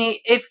said,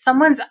 Brittany, if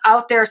someone's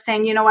out there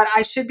saying, you know what,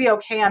 I should be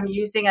okay, I'm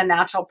using a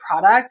natural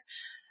product,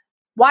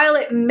 while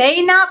it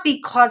may not be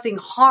causing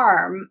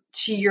harm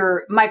to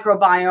your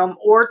microbiome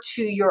or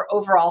to your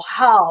overall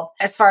health,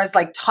 as far as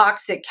like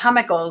toxic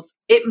chemicals,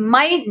 it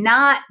might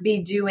not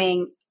be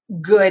doing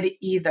good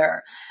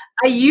either.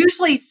 I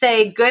usually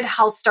say good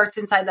health starts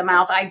inside the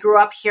mouth. I grew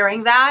up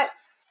hearing that.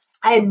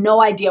 I had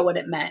no idea what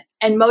it meant.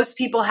 And most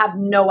people have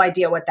no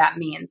idea what that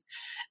means.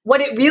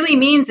 What it really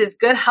means is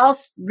good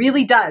health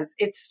really does.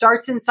 It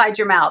starts inside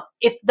your mouth.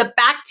 If the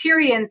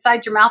bacteria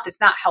inside your mouth is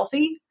not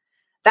healthy,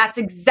 that's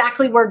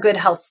exactly where good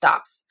health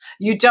stops.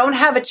 You don't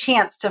have a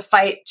chance to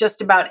fight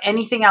just about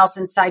anything else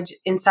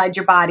inside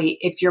your body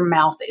if your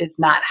mouth is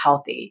not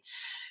healthy.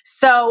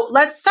 So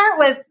let's start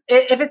with,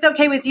 if it's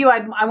okay with you,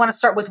 I want to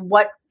start with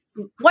what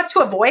to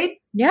avoid.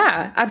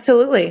 Yeah,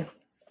 absolutely.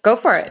 Go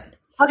for it.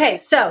 Okay,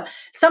 so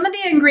some of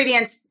the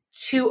ingredients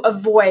to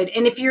avoid,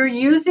 and if you're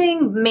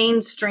using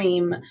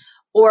mainstream,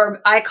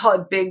 or I call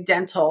it big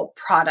dental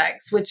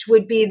products, which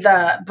would be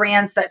the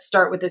brands that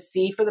start with a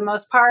C for the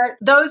most part,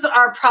 those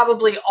are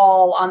probably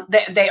all on,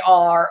 they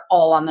are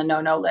all on the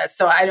no-no list.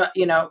 So I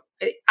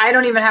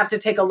don't even have to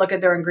take a look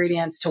at their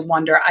ingredients to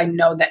wonder. I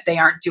know that they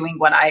aren't doing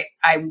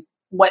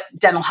what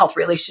dental health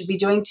really should be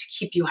doing to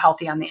keep you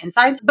healthy on the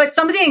inside. But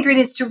some of the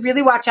ingredients to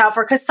really watch out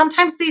for, because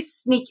sometimes they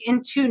sneak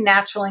into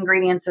natural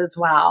ingredients as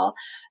well.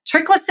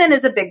 Triclosan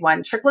is a big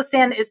one.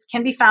 Triclosan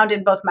can be found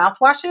in both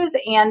mouthwashes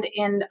and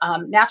in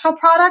natural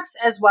products,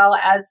 as well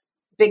as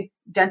big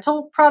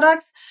dental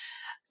products.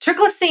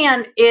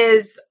 Triclosan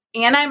is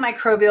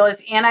antimicrobial,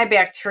 is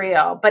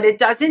antibacterial, but it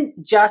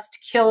doesn't just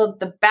kill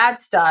the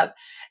bad stuff.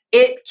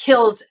 It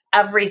kills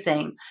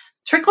everything.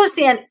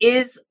 Triclosan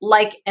is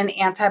like an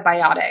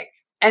antibiotic.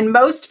 And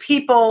most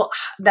people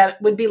that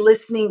would be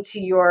listening to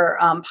your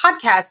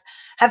podcast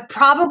have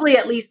probably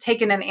at least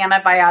taken an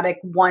antibiotic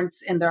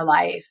once in their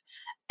life.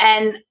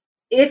 And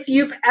if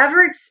you've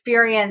ever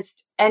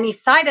experienced any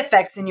side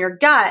effects in your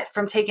gut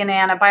from taking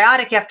an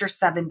antibiotic after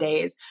 7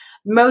 days,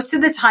 most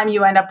of the time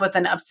you end up with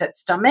an upset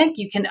stomach.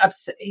 You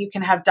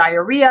can have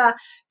diarrhea,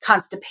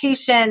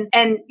 constipation,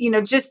 and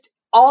just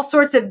all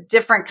sorts of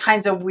different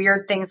kinds of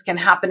weird things can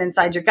happen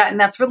inside your gut. And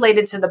that's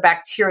related to the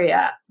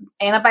bacteria.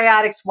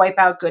 Antibiotics wipe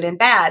out good and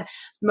bad.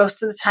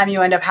 Most of the time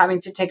you end up having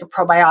to take a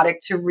probiotic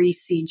to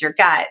reseed your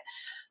gut.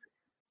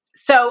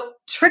 So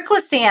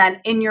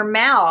Triclosan in your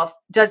mouth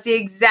does the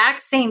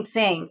exact same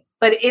thing,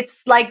 but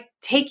it's like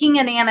taking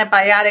an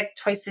antibiotic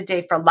twice a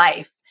day for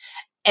life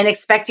and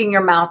expecting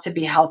your mouth to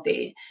be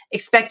healthy,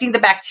 expecting the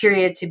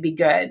bacteria to be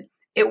good.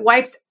 It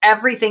wipes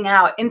everything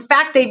out. In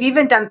fact, they've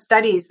even done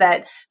studies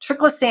that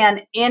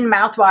Triclosan in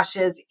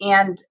mouthwashes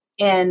and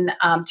in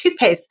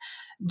toothpaste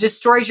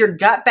destroys your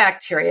gut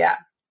bacteria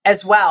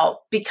as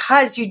well,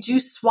 because you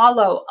do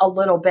swallow a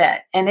little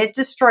bit and it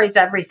destroys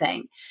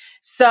everything.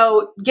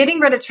 So getting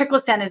rid of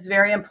Triclosan is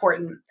very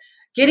important.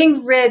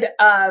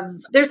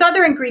 There's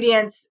other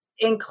ingredients,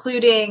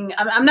 including,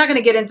 I'm not going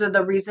to get into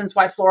the reasons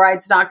why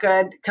fluoride's not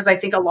good, because I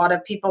think a lot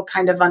of people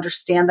kind of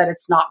understand that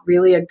it's not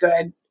really a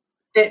good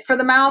fit for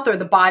the mouth or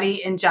the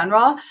body in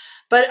general.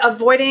 But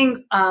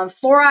avoiding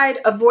fluoride,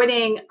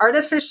 avoiding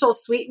artificial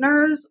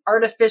sweeteners,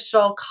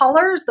 artificial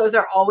colors, those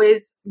are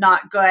always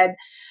not good.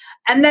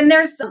 And then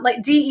there's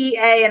like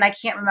DEA, and I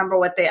can't remember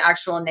what the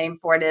actual name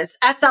for it is.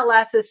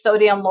 SLS is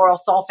sodium lauryl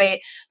sulfate.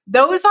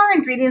 Those are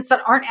ingredients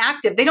that aren't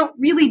active. They don't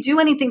really do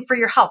anything for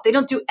your health. They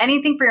don't do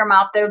anything for your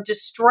mouth. They'll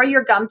destroy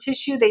your gum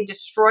tissue. They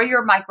destroy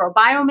your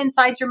microbiome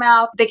inside your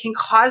mouth. They can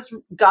cause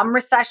gum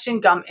recession,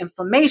 gum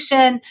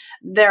inflammation.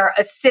 They're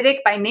acidic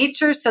by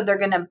nature, so they're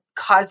going to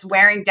cause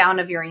wearing down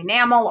of your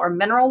enamel or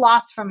mineral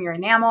loss from your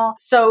enamel.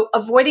 So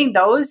avoiding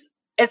those.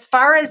 As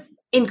far as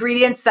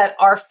ingredients that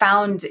are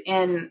found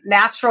in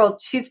natural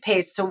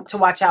toothpaste to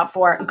watch out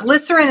for,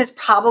 glycerin is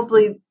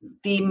probably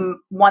the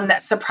one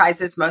that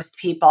surprises most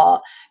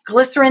people.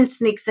 Glycerin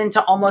sneaks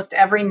into almost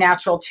every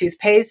natural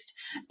toothpaste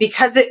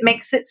because it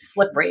makes it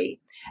slippery.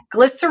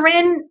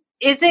 Glycerin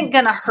isn't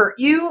going to hurt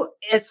you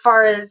as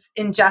far as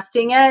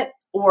ingesting it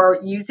or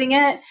using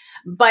it,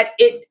 but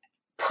it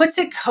puts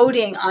a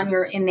coating on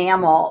your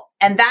enamel,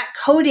 and that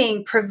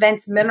coating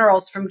prevents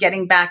minerals from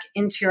getting back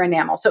into your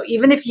enamel. So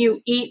even if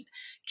you eat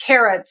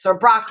carrots or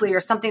broccoli or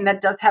something that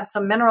does have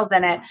some minerals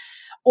in it,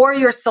 or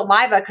your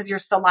saliva, because your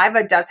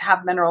saliva does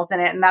have minerals in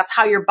it, and that's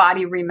how your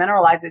body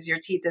remineralizes your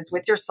teeth, is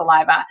with your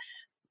saliva.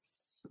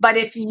 But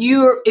if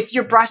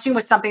you're brushing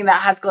with something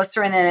that has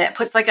glycerin in it, it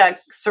puts like a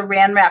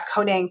saran wrap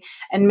coating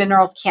and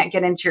minerals can't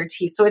get into your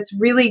teeth. So it's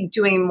really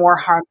doing more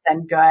harm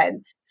than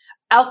good.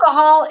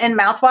 Alcohol in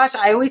mouthwash,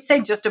 I always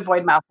say just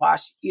avoid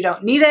mouthwash. You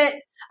don't need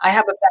it. I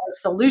have a better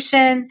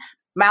solution.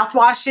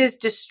 Mouthwashes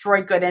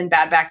destroy good and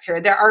bad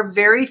bacteria. There are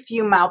very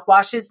few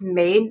mouthwashes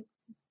made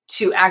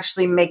to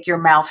actually make your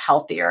mouth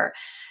healthier.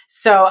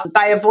 So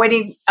by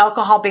avoiding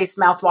alcohol-based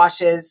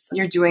mouthwashes,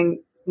 you're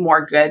doing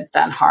more good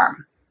than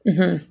harm.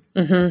 Mm-hmm.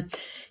 Mm-hmm.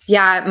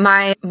 Yeah,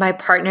 my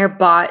partner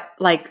bought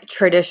like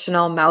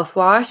traditional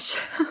mouthwash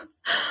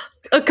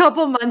a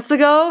couple months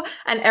ago,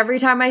 and every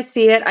time I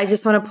see it, I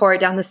just want to pour it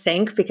down the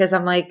sink because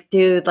I'm like,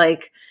 dude,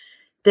 like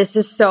this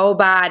is so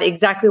bad.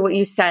 Exactly what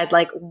you said,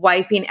 like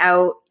wiping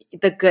out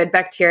the good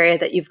bacteria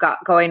that you've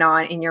got going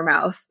on in your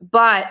mouth.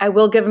 But I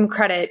will give him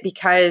credit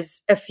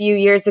because a few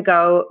years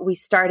ago, we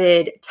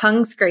started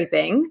tongue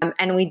scraping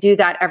and we do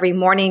that every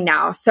morning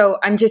now. So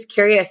I'm just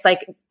curious,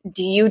 like,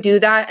 do you do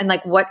that? And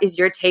like, what is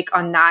your take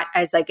on that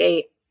as like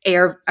a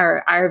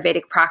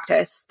Ayurvedic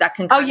practice that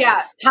can tongue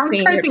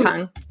clean your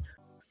tongue?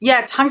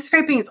 Yeah, tongue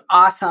scraping is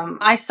awesome.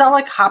 I sell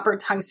a copper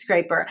tongue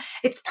scraper.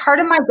 It's part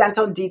of my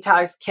dental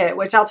detox kit,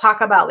 which I'll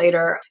talk about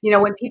later. You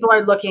know, when people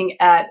are looking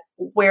at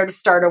where to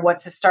start or what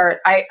to start,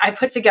 I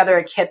put together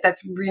a kit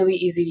that's really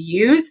easy to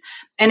use,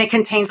 and it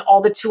contains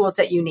all the tools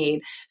that you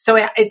need. So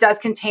it does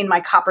contain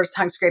my copper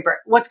tongue scraper.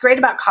 What's great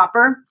about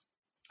copper,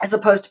 as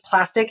opposed to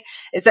plastic,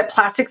 is that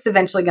plastic's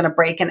eventually going to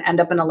break and end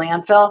up in a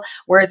landfill.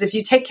 Whereas if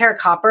you take care of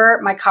copper,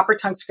 my copper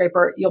tongue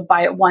scraper, you'll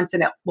buy it once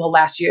and it will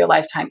last you a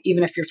lifetime,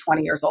 even if you're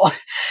 20 years old.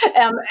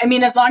 I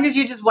mean, as long as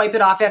you just wipe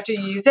it off after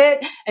you use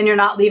it and you're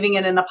not leaving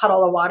it in a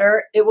puddle of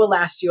water, it will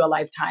last you a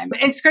lifetime.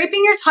 And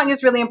scraping your tongue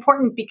is really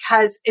important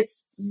because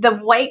it's the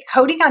white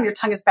coating on your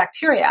tongue is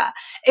bacteria.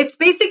 It's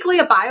basically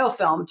a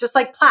biofilm, just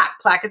like plaque.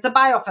 Plaque is a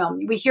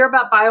biofilm. We hear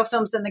about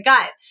biofilms in the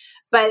gut.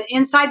 But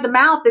inside the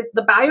mouth,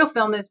 the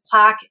biofilm is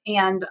plaque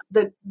and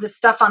the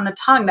stuff on the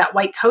tongue, that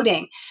white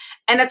coating.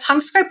 And a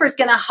tongue scraper is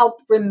going to help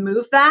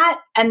remove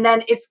that. And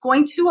then it's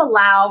going to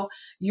allow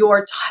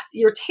your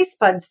taste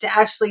buds to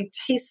actually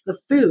taste the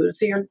food.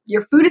 So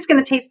your food is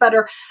going to taste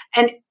better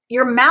and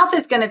your mouth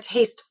is going to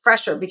taste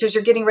fresher because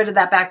you're getting rid of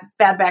that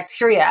bad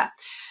bacteria.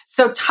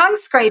 So tongue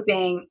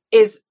scraping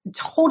is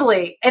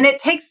totally, and it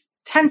takes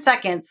 10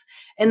 seconds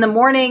in the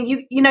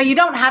morning. You know, you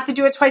don't have to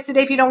do it twice a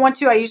day if you don't want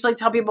to. I usually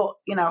tell people,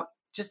 you know,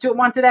 just do it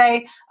once a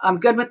day. I'm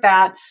good with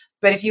that.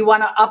 But if you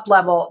want to up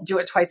level, do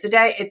it twice a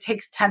day. It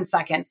takes 10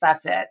 seconds.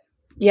 That's it.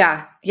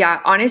 Yeah. Yeah.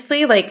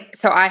 Honestly, like,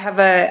 so I have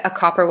a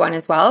copper one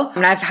as well,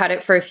 and I've had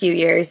it for a few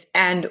years.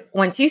 And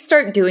once you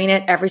start doing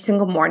it every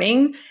single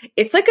morning,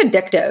 it's like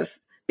addictive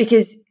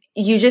because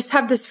you just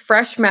have this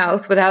fresh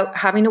mouth without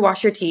having to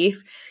wash your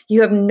teeth.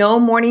 You have no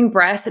morning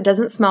breath. It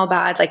doesn't smell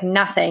bad, like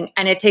nothing.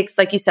 And it takes,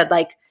 like you said,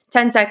 like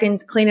 10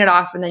 seconds, clean it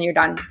off, and then you're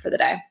done for the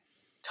day.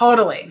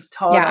 Totally.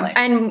 Yeah.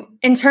 And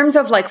in terms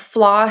of like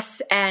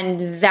floss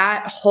and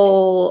that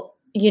whole,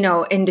 you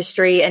know,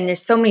 industry, and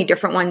there's so many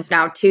different ones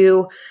now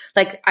too.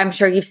 Like I'm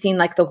sure you've seen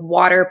like the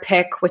water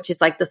pick, which is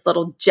like this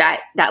little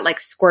jet that like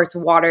squirts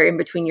water in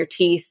between your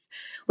teeth,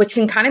 which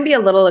can kind of be a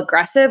little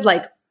aggressive.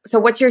 Like, so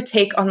what's your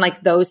take on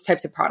like those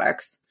types of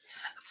products?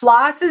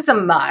 Floss is a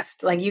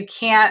must. Like you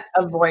can't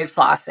avoid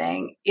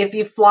flossing. If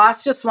you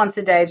floss just once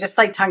a day, just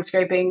like tongue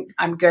scraping,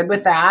 I'm good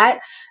with that.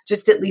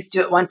 Just at least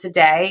do it once a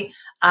day.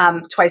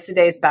 Twice a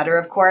day is better,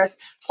 of course.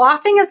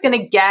 Flossing is going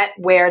to get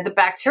where the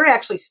bacteria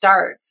actually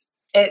starts.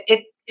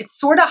 It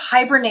sort of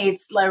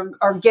hibernates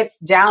or gets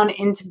down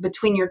into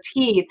between your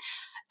teeth.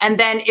 And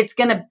then it's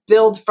going to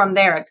build from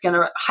there. It's going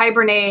to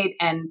hibernate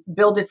and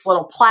build its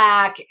little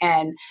plaque.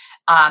 And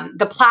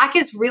the plaque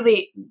is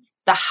really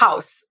the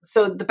house.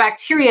 So the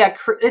bacteria,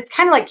 it's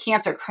kind of like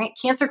cancer.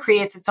 Cancer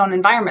creates its own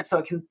environment so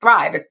it can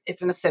thrive.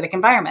 It's an acidic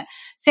environment.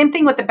 Same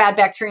thing with the bad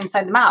bacteria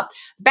inside the mouth.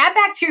 Bad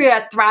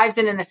bacteria thrives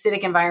in an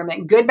acidic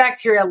environment. Good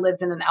bacteria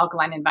lives in an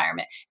alkaline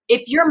environment.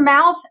 If your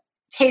mouth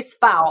tastes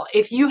foul,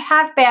 if you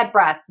have bad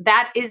breath,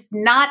 that is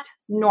not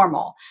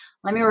normal.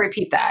 Let me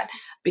repeat that,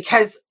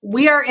 because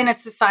we are in a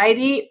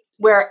society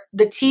where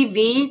the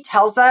TV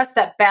tells us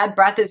that bad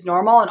breath is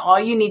normal and all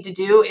you need to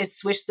do is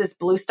swish this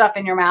blue stuff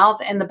in your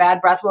mouth and the bad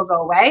breath will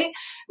go away,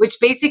 which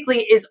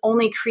basically is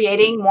only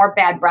creating more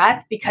bad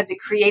breath because it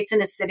creates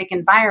an acidic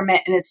environment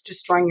and it's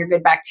destroying your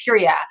good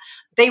bacteria.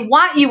 They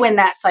want you in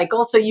that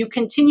cycle so you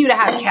continue to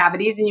have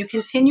cavities and you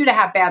continue to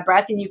have bad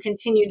breath and you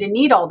continue to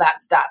need all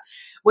that stuff.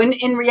 When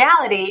in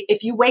reality,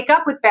 if you wake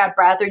up with bad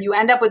breath or you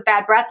end up with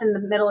bad breath in the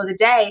middle of the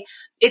day,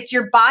 it's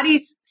your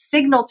body's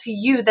signal to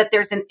you that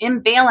there's an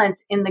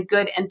imbalance in the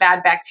good and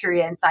bad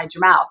bacteria inside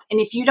your mouth. And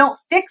if you don't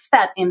fix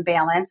that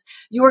imbalance,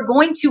 you are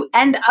going to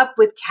end up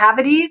with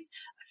cavities,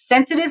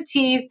 sensitive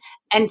teeth,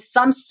 and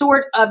some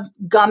sort of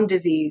gum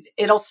disease.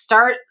 It'll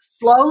start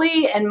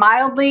slowly and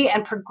mildly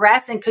and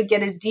progress and could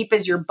get as deep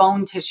as your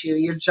bone tissue,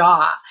 your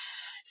jaw.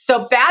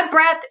 So bad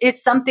breath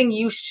is something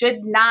you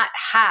should not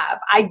have.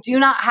 I do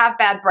not have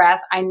bad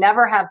breath. I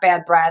never have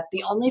bad breath.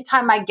 The only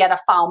time I get a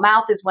foul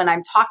mouth is when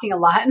I'm talking a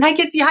lot and I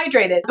get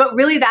dehydrated. But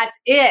really that's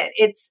it.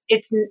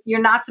 It's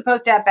you're not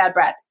supposed to have bad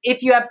breath.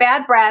 If you have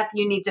bad breath,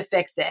 you need to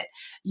fix it.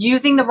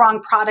 Using the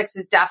wrong products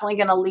is definitely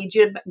going to lead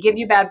you to give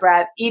you bad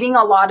breath. Eating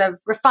a lot of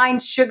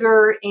refined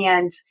sugar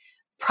and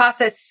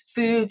processed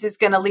foods is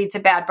going to lead to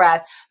bad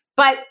breath.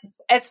 But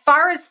as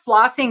far as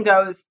flossing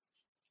goes,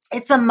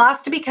 It's a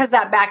must because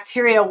that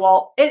bacteria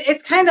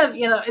it's kind of,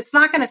 it's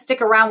not going to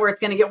stick around where it's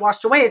going to get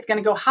washed away. It's going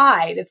to go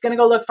hide. It's going to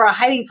go look for a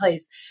hiding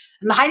place.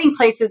 And the hiding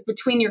place is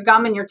between your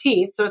gum and your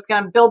teeth. So it's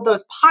going to build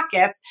those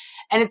pockets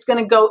and it's going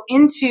to go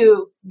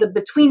into the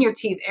between your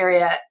teeth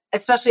area,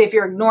 especially if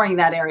you're ignoring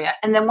that area.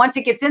 And then once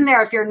it gets in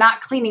there, if you're not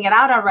cleaning it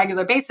out on a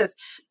regular basis,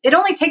 it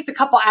only takes a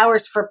couple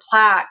hours for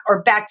plaque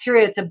or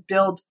bacteria to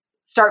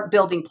start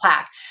building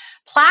plaque.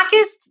 Plaque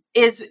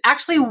is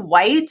actually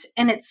white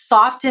and it's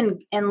soft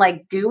and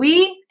like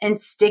gooey and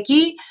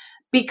sticky,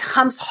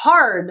 becomes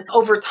hard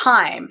over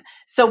time.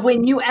 So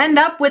when you end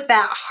up with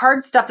that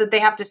hard stuff that they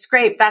have to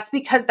scrape, that's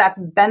because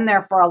that's been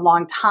there for a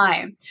long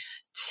time.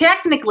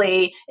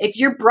 Technically, if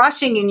you're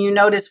brushing and you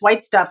notice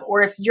white stuff,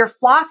 or if you're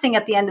flossing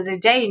at the end of the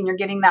day and you're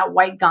getting that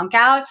white gunk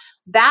out,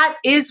 that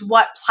is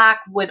what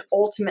plaque would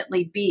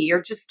ultimately be.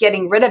 You're just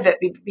getting rid of it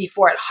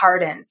before it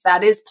hardens.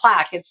 That is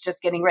plaque. It's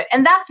just getting rid.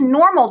 And that's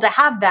normal to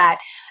have that,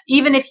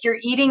 even if you're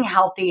eating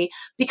healthy,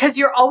 because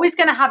you're always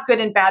going to have good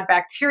and bad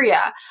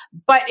bacteria.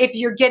 But if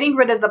you're getting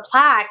rid of the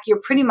plaque,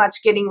 you're pretty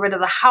much getting rid of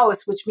the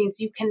house, which means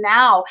you can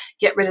now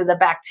get rid of the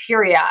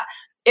bacteria.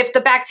 If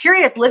the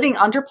bacteria is living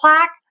under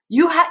plaque,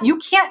 you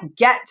can't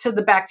get to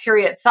the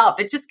bacteria itself.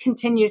 It just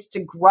continues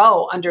to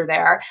grow under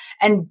there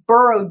and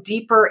burrow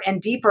deeper and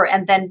deeper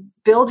and then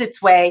build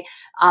its way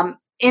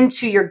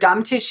into your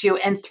gum tissue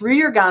and through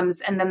your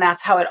gums. And then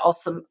that's how it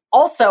also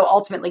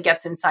ultimately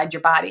gets inside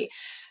your body.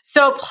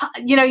 So,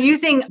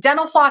 using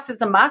dental floss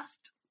is a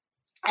must.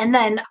 And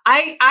then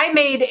I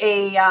made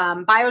a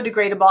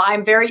biodegradable.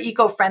 I'm very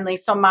eco-friendly.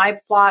 So my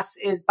floss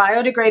is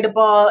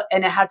biodegradable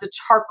and it has a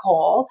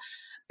charcoal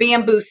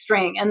bamboo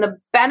string. And the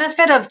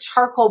benefit of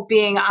charcoal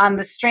being on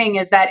the string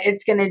is that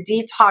it's going to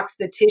detox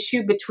the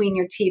tissue between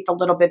your teeth a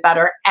little bit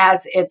better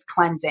as it's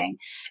cleansing.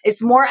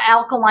 It's more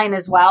alkaline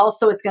as well.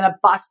 So it's going to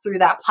bust through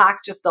that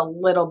plaque just a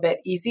little bit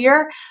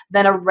easier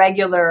than a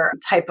regular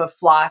type of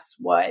floss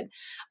would.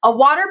 A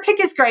water pick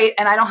is great.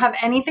 And I don't have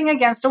anything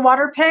against a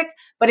water pick,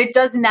 but it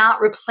does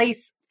not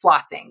replace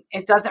flossing.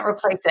 It doesn't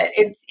replace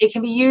it. It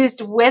can be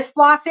used with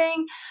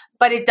flossing,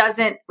 but it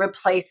doesn't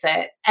replace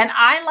it. And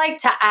I like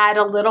to add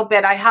a little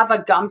bit. I have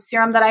a gum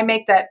serum that I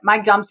make that my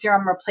gum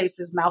serum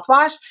replaces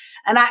mouthwash.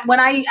 And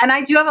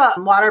I do have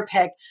a water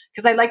pick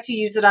because I like to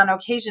use it on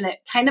occasion. It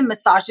kind of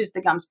massages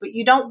the gums, but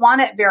you don't want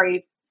it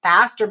very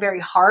fast or very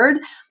hard.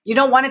 You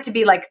don't want it to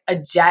be like a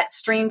jet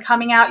stream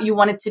coming out. You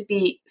want it to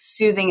be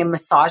soothing and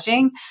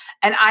massaging.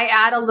 And I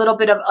add a little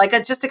bit of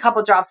just a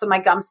couple drops of my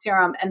gum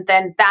serum. And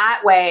then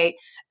that way,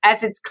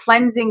 as it's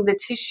cleansing the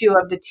tissue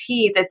of the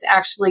teeth, it's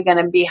actually going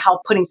to be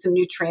putting some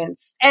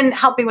nutrients and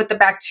helping with the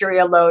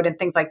bacteria load and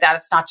things like that.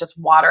 It's not just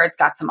water. It's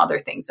got some other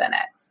things in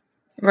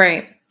it.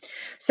 Right.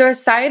 So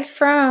aside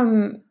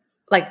from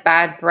like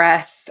bad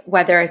breath,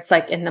 whether it's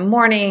like in the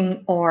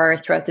morning or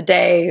throughout the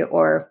day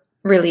or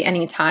really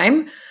any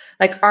time,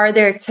 like are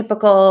there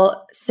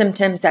typical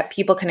symptoms that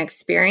people can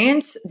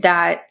experience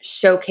that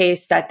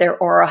showcase that their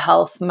oral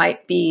health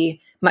might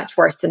be much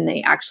worse than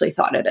they actually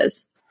thought it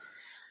is?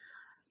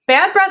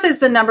 Bad breath is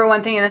the number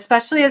one thing, and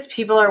especially as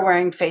people are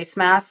wearing face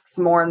masks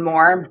more and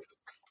more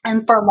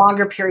and for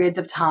longer periods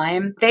of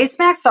time, face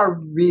masks are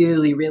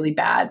really, really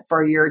bad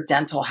for your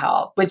dental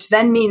health, which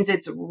then means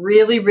it's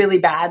really, really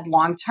bad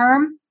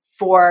long-term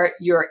for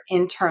your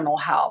internal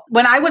health.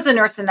 When I was a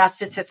nurse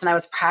anesthetist and I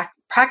was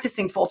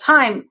practicing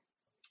full-time,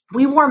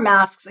 we wore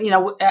masks,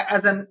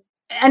 as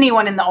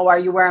anyone in the OR,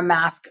 you wear a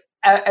mask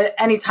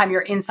anytime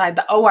you're inside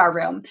the OR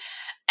room.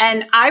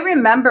 And I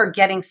remember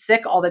getting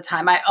sick all the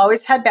time. I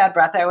always had bad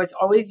breath. I was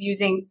always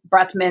using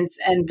breath mints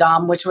and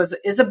gum, which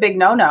is a big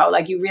no-no.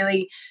 Like you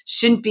really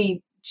shouldn't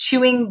be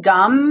chewing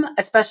gum,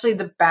 especially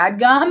the bad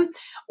gum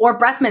or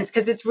breath mints,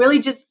 because it's really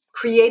just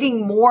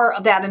creating more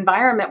of that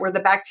environment where the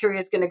bacteria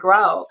is going to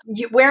grow.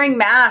 Wearing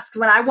masks,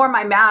 when I wore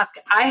my mask,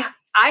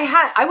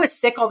 I was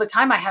sick all the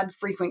time. I had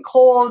frequent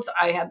colds.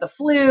 I had the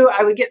flu.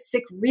 I would get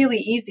sick really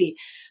easy.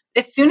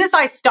 As soon as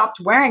I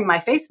stopped wearing my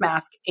face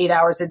mask 8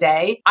 hours a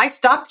day, I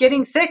stopped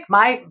getting sick.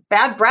 My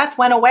bad breath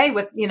went away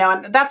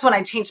and that's when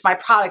I changed my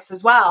products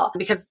as well.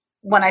 Because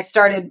when I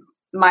started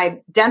my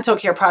dental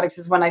care products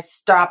is when I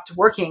stopped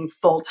working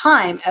full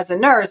time as a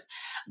nurse.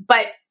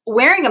 But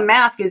wearing a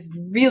mask is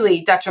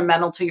really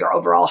detrimental to your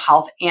overall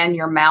health and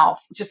your mouth,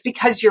 just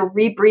because you're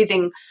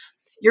rebreathing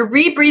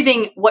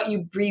what you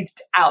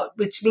breathed out,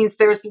 which means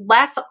there's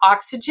less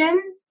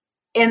oxygen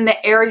in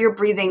the air you're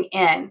breathing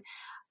in.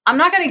 I'm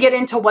not going to get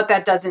into what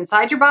that does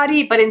inside your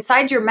body, but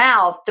inside your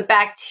mouth, the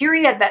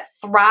bacteria that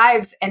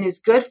thrives and is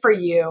good for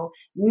you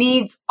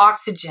needs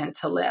oxygen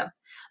to live.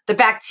 The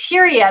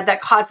bacteria that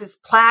causes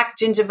plaque,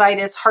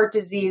 gingivitis, heart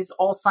disease,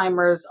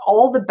 Alzheimer's,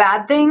 all the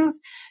bad things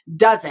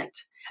doesn't.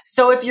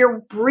 So if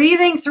you're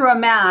breathing through a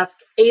mask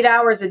 8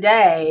 hours a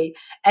day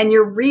and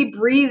you're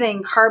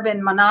rebreathing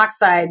carbon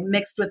monoxide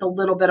mixed with a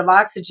little bit of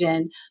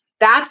oxygen,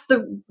 that's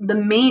the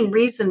main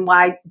reason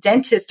why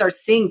dentists are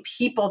seeing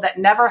people that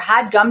never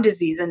had gum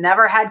disease and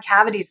never had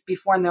cavities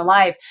before in their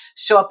life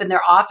show up in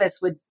their office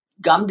with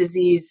gum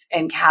disease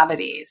and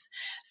cavities.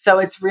 So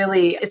it's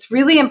really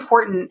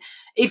important.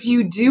 If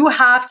you do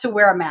have to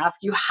wear a mask,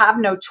 you have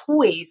no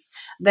choice,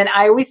 then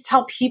I always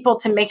tell people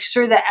to make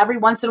sure that every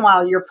once in a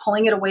while you're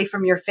pulling it away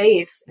from your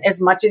face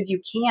as much as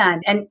you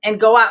can, and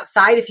go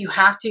outside if you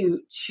have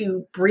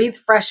to breathe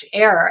fresh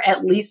air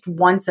at least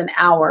once an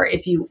hour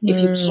if you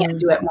can't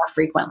do it more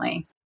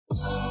frequently.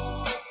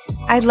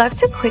 I'd love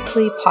to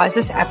quickly pause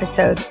this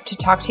episode to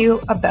talk to you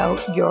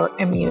about your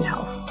immune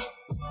health.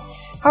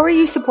 How are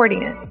you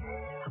supporting it?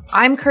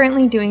 I'm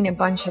currently doing a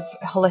bunch of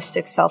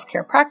holistic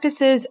self-care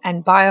practices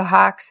and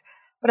biohacks,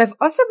 but I've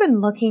also been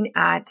looking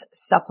at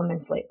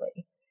supplements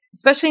lately.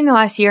 Especially in the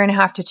last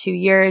 1.5 to 2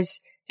 years,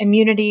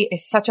 immunity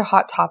is such a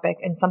hot topic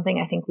and something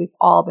I think we've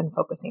all been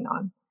focusing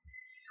on.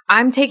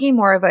 I'm taking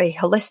more of a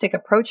holistic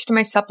approach to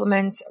my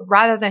supplements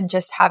rather than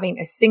just having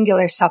a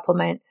singular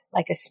supplement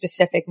like a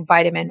specific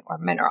vitamin or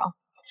mineral.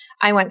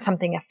 I want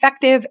something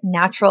effective,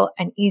 natural,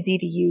 and easy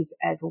to use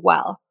as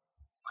well.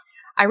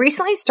 I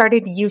recently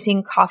started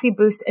using Coffee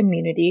Boost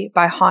Immunity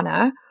by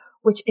Hana,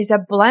 which is a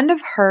blend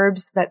of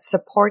herbs that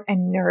support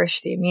and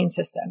nourish the immune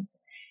system.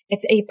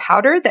 It's a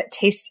powder that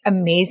tastes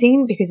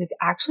amazing because it's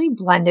actually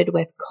blended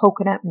with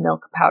coconut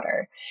milk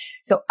powder.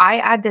 So I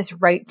add this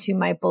right to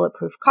my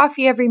bulletproof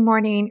coffee every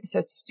morning, so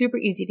it's super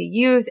easy to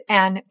use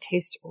and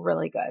tastes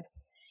really good.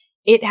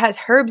 It has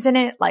herbs in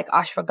it like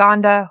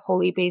ashwagandha,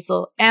 holy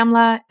basil,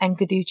 amla, and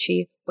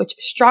guduchi, which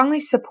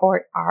strongly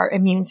support our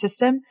immune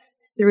system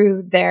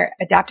through their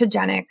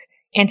adaptogenic,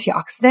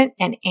 antioxidant,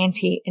 and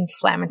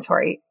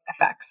anti-inflammatory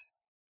effects.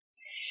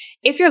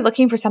 If you're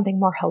looking for something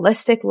more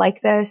holistic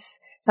like this,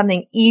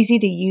 something easy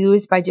to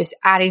use by just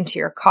adding to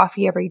your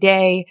coffee every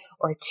day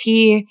or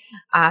tea,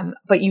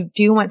 but you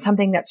do want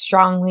something that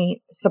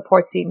strongly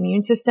supports the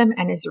immune system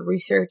and is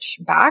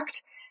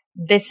research-backed,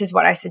 this is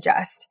what I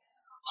suggest.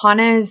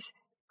 Hana's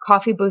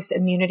Coffee Boost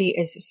Immunity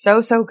is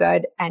so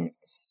good and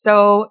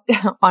so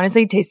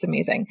honestly tastes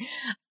amazing.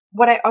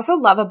 What I also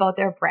love about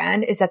their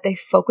brand is that they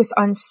focus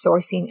on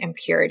sourcing and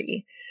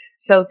purity.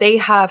 So they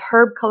have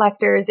herb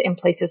collectors in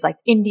places like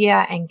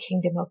India and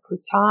Kingdom of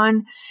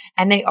Bhutan.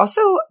 And they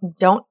also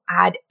don't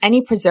add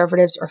any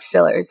preservatives or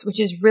fillers,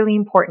 which is really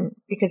important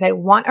because I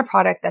want a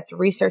product that's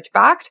research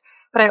backed,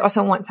 but I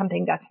also want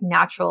something that's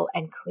natural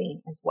and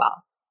clean as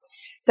well.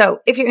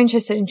 So if you're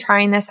interested in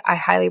trying this, I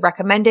highly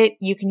recommend it.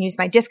 You can use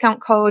my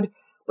discount code,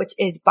 which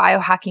is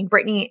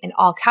biohackingbrittany in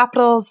all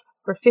capitals,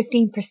 for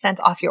 15%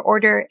 off your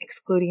order,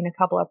 excluding a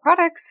couple of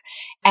products.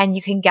 And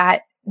you can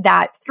get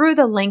that through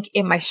the link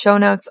in my show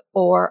notes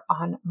or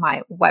on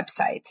my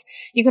website.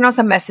 You can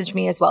also message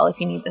me as well if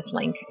you need this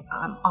link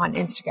on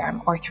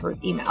Instagram or through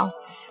email.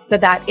 So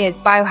that is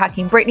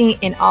biohackingbrittany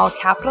in all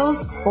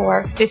capitals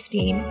for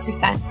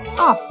 15%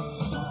 off.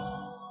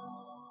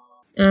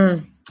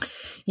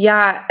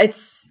 Yeah,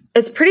 it's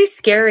pretty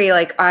scary.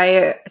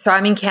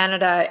 I'm in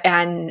Canada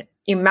and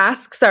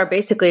masks are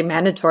basically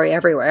mandatory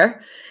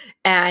everywhere.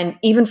 And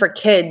even for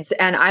kids.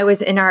 And I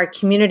was in our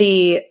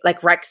community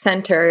rec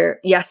center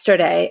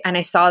yesterday and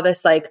I saw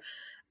this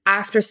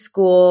after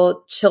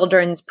school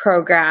children's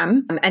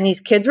program. And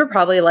these kids were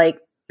probably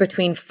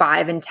between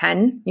 5 and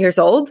 10 years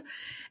old.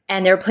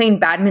 And they're playing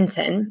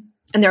badminton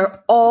and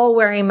they're all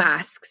wearing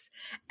masks.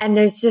 And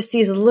there's just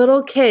these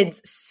little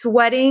kids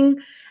sweating.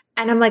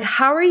 And I'm like,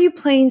 how are you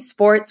playing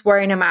sports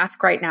wearing a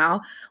mask right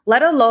now?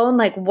 Let alone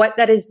what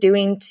that is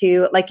doing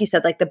to, like you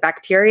said, the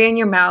bacteria in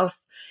your mouth,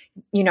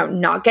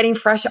 not getting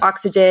fresh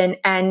oxygen.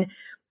 And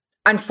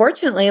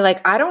unfortunately,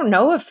 I don't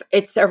know if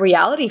it's a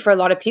reality for a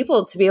lot of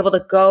people to be able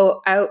to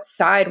go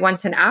outside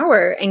once an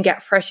hour and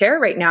get fresh air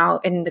right now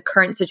in the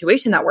current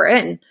situation that we're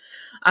in.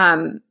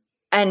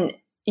 And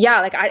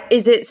yeah,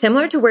 is it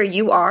similar to where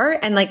you are?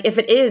 And if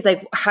it is,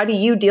 how do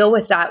you deal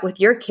with that with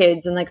your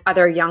kids and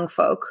other young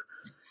folk?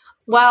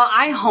 Well,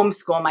 I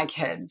homeschool my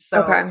kids.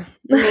 So okay.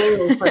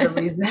 Mainly for the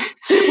reason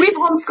we've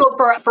homeschooled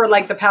for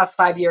the past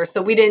 5 years.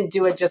 So we didn't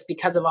do it just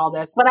because of all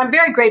this, but I'm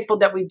very grateful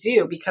that we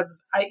do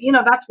because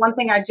that's one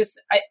thing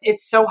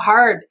it's so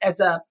hard as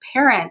a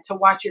parent to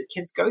watch your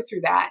kids go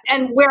through that.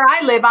 And where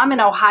I live, I'm in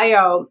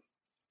Ohio.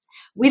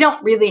 We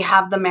don't really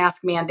have the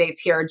mask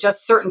mandates here.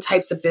 Just certain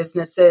types of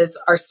businesses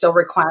are still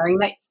requiring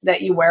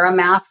that you wear a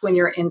mask when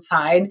you're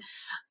inside.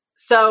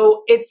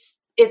 So it's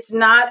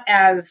not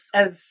as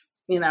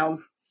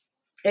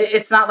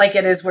it's not like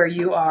it is where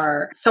you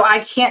are. So I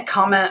can't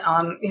comment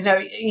on,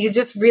 you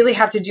just really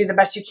have to do the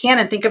best you can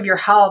and think of your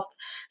health.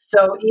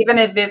 So even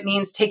if it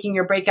means taking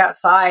your break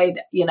outside,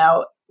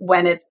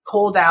 when it's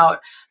cold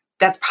out,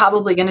 that's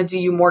probably going to do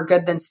you more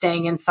good than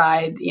staying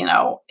inside,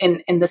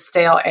 in the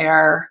stale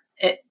air.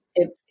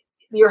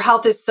 Your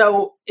health is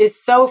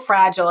so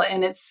fragile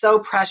and it's so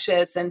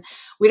precious. And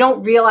we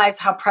don't realize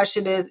how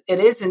precious it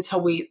is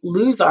until we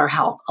lose our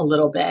health a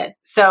little bit.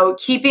 So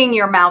keeping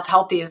your mouth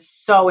healthy is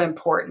so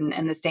important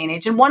in this day and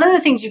age. And one of the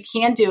things you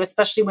can do,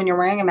 especially when you're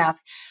wearing a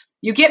mask,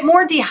 you get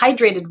more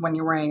dehydrated when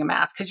you're wearing a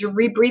mask because you're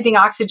rebreathing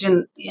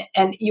oxygen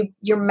and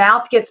your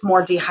mouth gets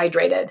more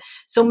dehydrated.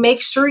 So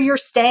make sure you're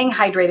staying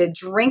hydrated.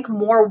 Drink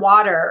more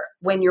water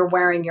when you're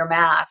wearing your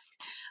mask.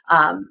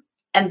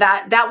 And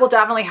that will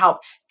definitely help.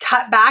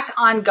 Cut back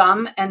on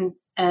gum and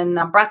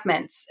breath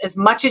mints as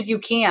much as you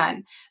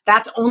can.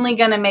 That's only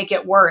going to make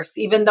it worse.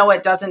 Even though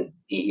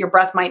your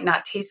breath might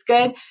not taste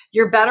good,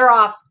 you're better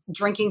off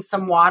drinking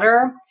some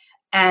water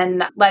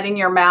and letting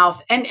your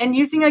mouth and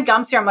using a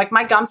gum serum. Like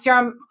my gum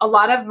serum, a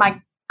lot of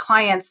my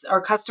clients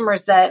or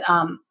customers that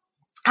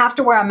have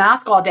to wear a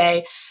mask all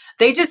day,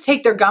 they just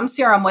take their gum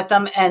serum with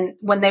them. And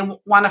when they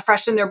want to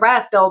freshen their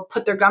breath, they'll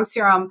put their gum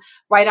serum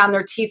right on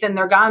their teeth and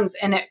their gums.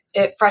 And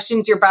it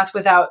freshens your breath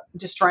without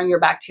destroying your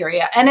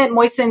bacteria. And it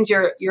moistens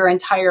your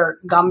entire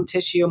gum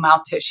tissue,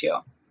 mouth tissue.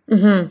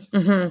 Mm-hmm,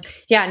 mm-hmm.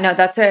 Yeah, no,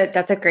 that's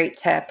a great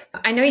tip.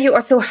 I know you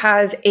also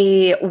have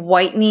a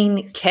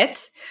whitening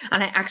kit,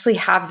 and I actually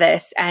have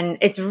this, and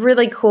it's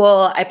really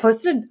cool. I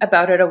posted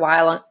about it a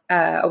while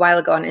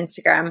ago on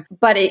Instagram,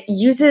 but it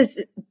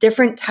uses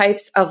different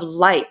types of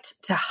light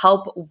to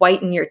help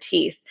whiten your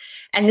teeth.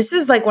 And this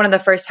is like one of the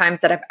first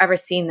times that I've ever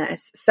seen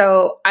this.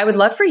 So I would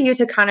love for you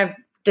to kind of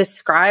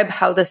describe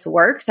how this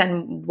works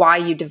and why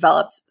you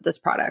developed this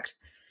product.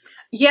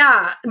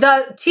 Yeah,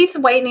 the teeth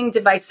whitening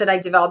device that I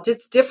developed,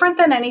 it's different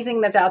than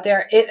anything that's out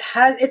there.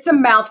 It's a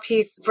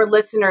mouthpiece for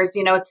listeners.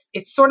 You know,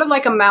 it's sort of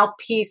like a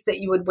mouthpiece that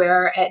you would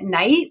wear at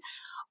night,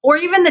 or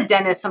even the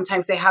dentist.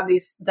 Sometimes they have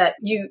these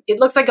it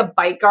looks like a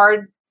bite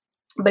guard,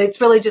 but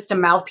it's really just a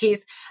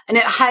mouthpiece. And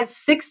it has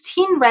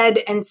 16 red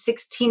and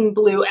 16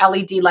 blue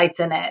LED lights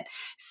in it.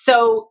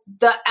 So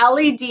the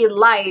LED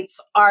lights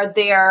are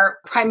there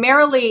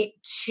primarily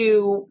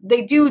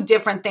they do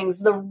different things.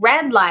 The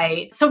red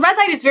light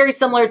is very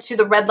similar to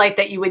the red light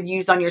that you would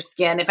use on your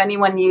skin. If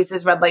anyone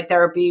uses red light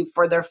therapy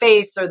for their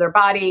face or their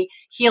body,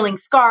 healing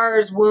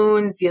scars,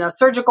 wounds,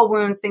 surgical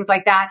wounds, things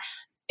like that.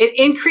 It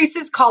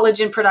increases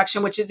collagen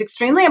production, which is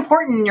extremely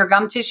important in your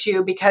gum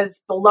tissue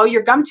because below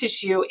your gum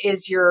tissue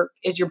is your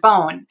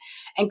bone.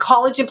 And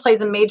collagen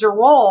plays a major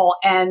role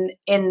in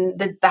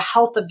the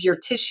health of your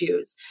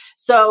tissues.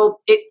 So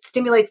it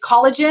stimulates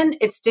collagen,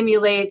 it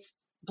stimulates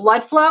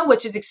blood flow,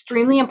 which is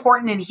extremely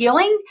important in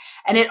healing.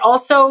 And it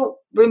also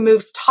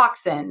removes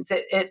toxins.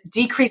 It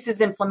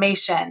decreases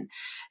inflammation.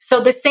 So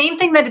the same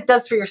thing that it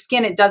does for your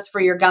skin, it does for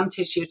your gum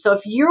tissue. So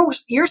if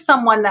you're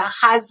someone that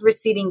has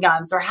receding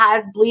gums or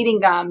has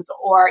bleeding gums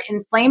or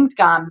inflamed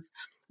gums,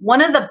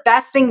 one of the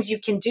best things you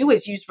can do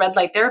is use red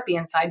light therapy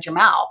inside your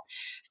mouth.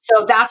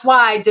 So that's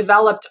why I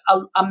developed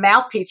a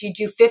mouthpiece. You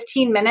do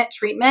 15-minute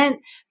treatment.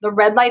 The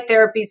red light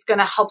therapy is going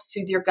to help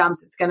soothe your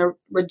gums. It's going to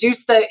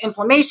reduce the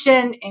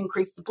inflammation,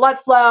 increase the blood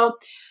flow,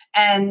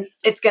 and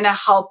it's going to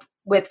help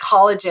with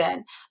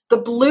collagen. The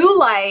blue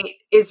light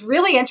is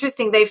really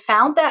interesting. They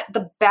found that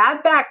the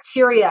bad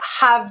bacteria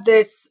have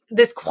this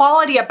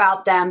quality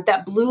about them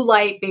that blue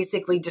light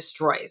basically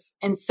destroys.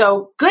 And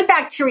so good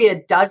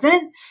bacteria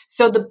doesn't.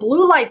 So the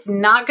blue light's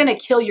not going to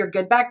kill your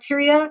good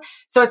bacteria.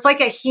 So it's like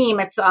a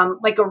heme. It's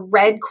like a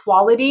red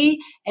quality,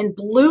 and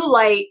blue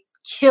light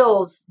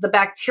kills the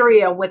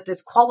bacteria with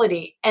this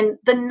quality. And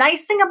the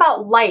nice thing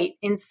about light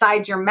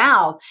inside your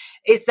mouth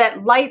is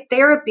that light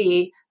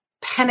therapy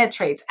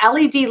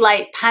LED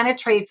light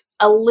penetrates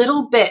a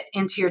little bit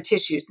into your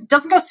tissues. It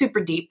doesn't go super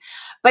deep,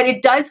 but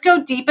it does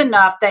go deep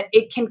enough that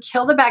it can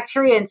kill the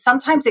bacteria. And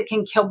sometimes it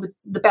can kill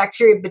the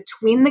bacteria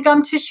between the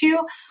gum tissue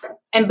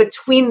and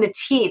between the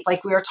teeth,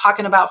 like we were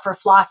talking about for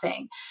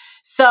flossing.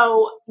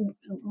 So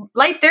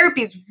light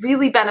therapy is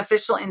really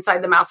beneficial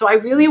inside the mouth. So I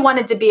really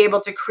wanted to be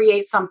able to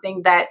create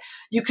something that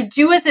you could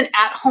do as an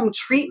at-home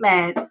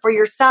treatment for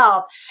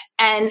yourself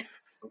and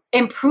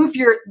improve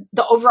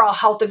the overall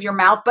health of your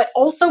mouth, but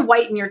also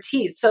whiten your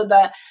teeth. So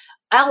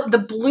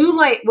the blue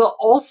light will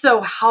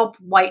also help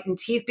whiten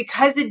teeth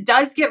because it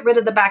does get rid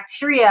of the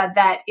bacteria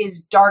that is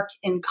dark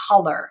in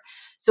color.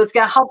 So it's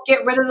going to help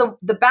get rid of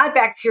the bad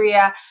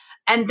bacteria.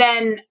 And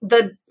then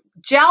the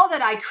gel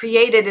that I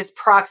created is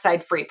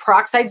peroxide free.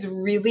 Peroxide's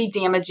really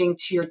damaging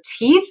to your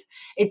teeth.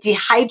 It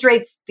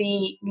dehydrates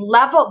the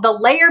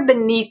layer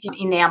beneath the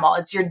enamel.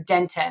 It's your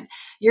dentin.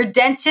 Your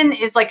dentin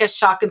is like a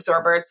shock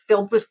absorber. It's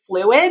filled with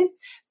fluid.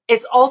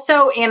 It's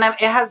also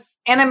it has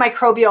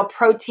antimicrobial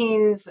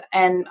proteins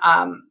and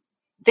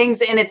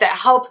things in it that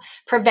help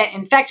prevent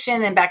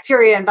infection and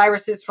bacteria and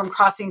viruses from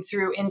crossing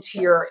through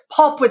into your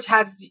pulp, which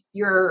has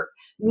your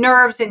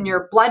nerves and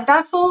your blood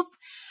vessels.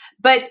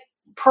 But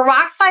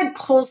peroxide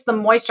pulls the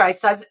moisture. I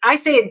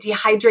say it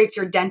dehydrates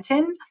your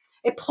dentin.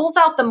 It pulls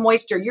out the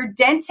moisture. Your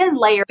dentin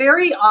layer,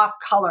 very off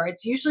color.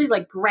 It's usually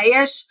like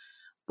grayish,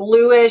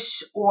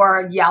 bluish,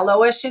 or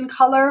yellowish in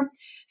color.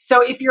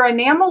 So if your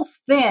enamel's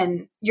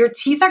thin, your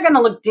teeth are going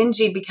to look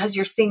dingy because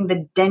you're seeing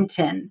the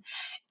dentin.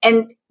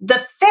 And the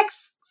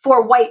fix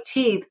for white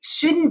teeth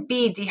shouldn't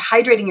be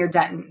dehydrating your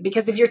dentin,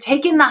 because if you're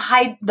taking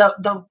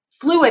the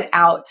fluid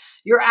out,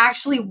 you're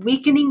actually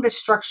weakening the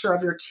structure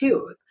of your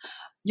tooth.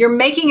 You're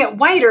making it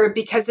whiter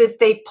because if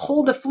they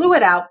pull the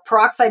fluid out,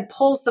 peroxide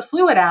pulls the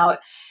fluid out,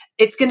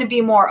 it's going to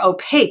be more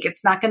opaque.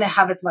 It's not going to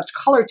have as much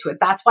color to it.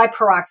 That's why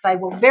peroxide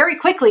will very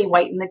quickly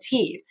whiten the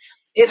teeth.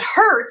 It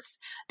hurts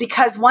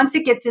because once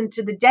it gets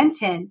into the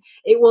dentin,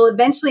 it will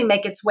eventually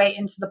make its way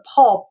into the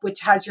pulp,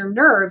 which has your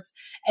nerves.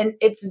 And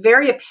it's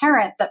very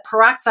apparent that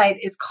peroxide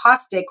is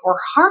caustic or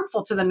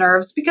harmful to the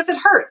nerves because it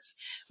hurts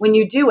when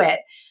you do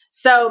it.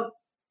 So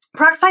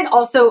peroxide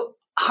also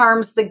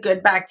harms the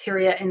good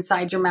bacteria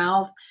inside your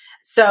mouth.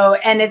 So,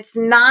 and it's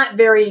not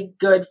very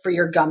good for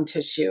your gum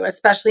tissue,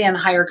 especially in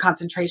higher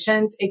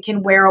concentrations. It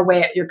can wear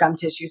away at your gum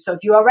tissue. So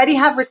if you already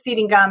have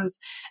receding gums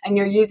and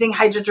you're using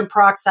hydrogen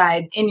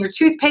peroxide in your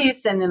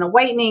toothpaste and in a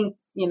whitening,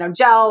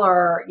 gel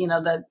or,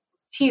 the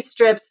teeth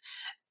strips,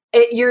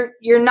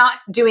 you're not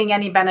doing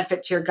any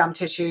benefit to your gum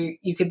tissue.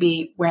 You could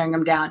be wearing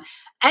them down.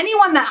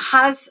 Anyone that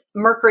has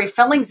mercury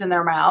fillings in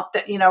their mouth,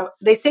 that,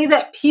 they say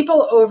that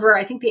people over,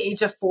 I think the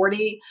age of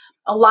 40,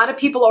 a lot of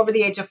people over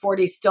the age of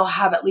 40 still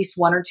have at least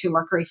 1 or 2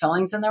 mercury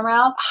fillings in their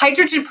mouth.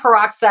 Hydrogen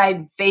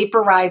peroxide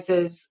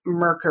vaporizes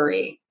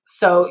mercury.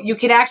 So you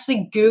can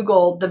actually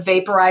Google the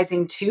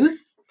vaporizing tooth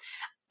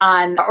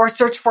or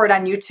search for it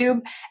on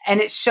YouTube,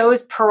 and it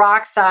shows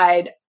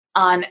peroxide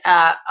on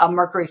a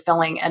mercury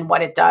filling and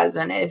what it does.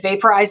 And it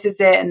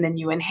vaporizes it, and then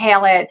you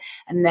inhale it,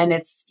 and then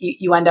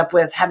you end up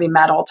with heavy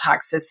metal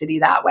toxicity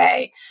that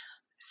way.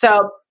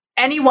 So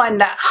anyone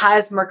that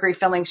has mercury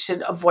fillings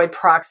should avoid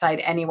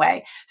peroxide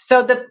anyway.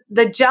 So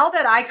the gel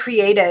that I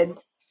created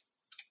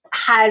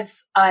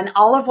has an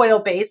olive oil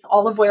base.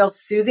 Olive oil is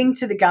soothing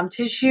to the gum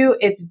tissue.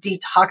 It's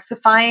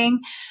detoxifying,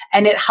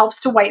 and it helps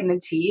to whiten the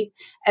teeth.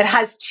 It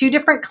has 2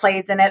 different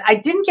clays in it. I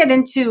didn't get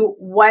into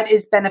what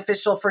is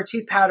beneficial for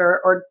tooth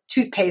powder or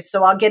toothpaste,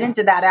 so I'll get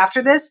into that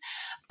after this.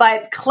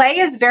 But clay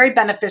is very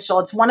beneficial.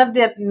 It's one of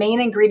the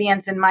main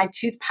ingredients in my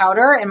tooth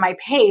powder and my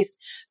paste,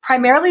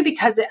 primarily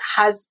because it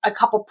has a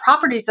couple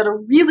properties that are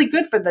really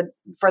good for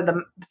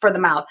the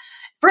mouth.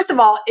 First of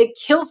all, it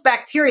kills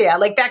bacteria.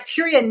 Like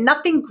bacteria,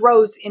 nothing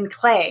grows in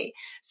clay.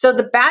 So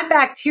the bad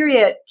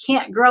bacteria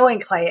can't grow in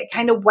clay. It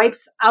kind of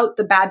wipes out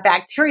the bad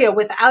bacteria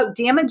without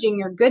damaging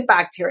your good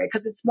bacteria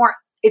because it's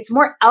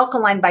more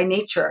alkaline by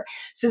nature.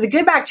 So the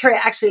good bacteria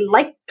actually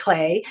like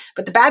clay,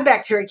 but the bad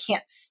bacteria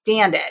can't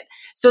stand it.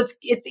 So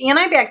it's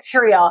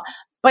antibacterial,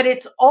 but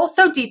it's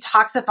also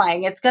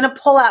detoxifying. It's going to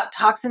pull out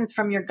toxins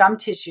from your gum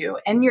tissue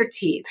and your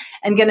teeth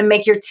and going to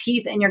make your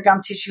teeth and your gum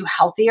tissue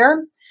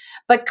healthier.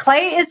 But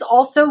clay is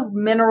also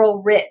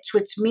mineral rich,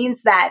 which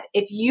means that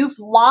if you've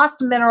lost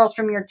minerals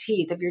from your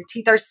teeth, if your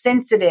teeth are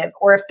sensitive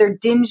or if they're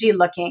dingy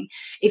looking,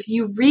 if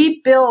you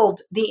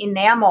rebuild the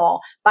enamel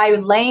by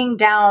laying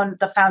down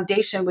the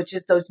foundation, which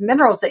is those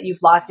minerals that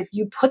you've lost, if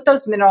you put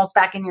those minerals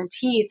back in your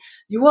teeth,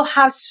 you will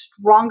have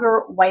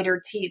stronger,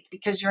 whiter teeth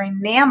because your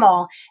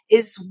enamel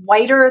is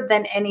whiter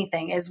than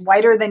anything, is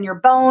whiter than your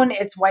bone,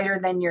 it's whiter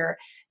than your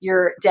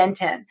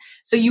dentin.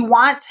 So you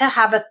want to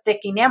have a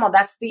thick enamel.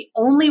 That's the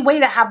only way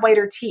to have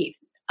whiter teeth.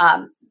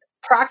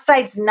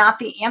 Peroxide's not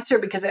the answer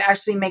because it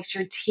actually makes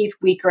your teeth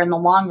weaker in the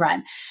long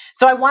run.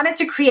 So I wanted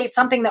to create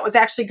something that was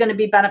actually going to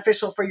be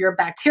beneficial for your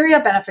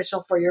bacteria,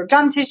 beneficial for your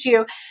gum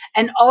tissue,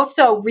 and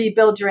also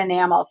rebuild your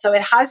enamel. So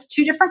it has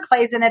 2 different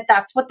clays in it.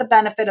 That's what the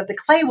benefit of the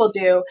clay will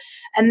do.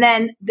 And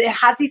then it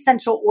has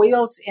essential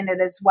oils in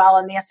it as well.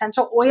 And the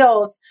essential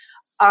oils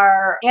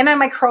are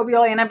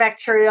antimicrobial,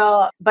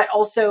 antibacterial, but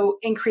also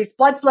increase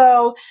blood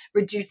flow,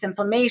 reduce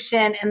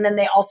inflammation, and then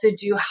they also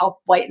do help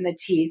whiten the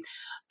teeth.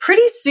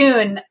 Pretty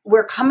soon,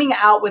 we're coming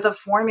out with a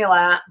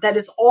formula that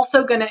is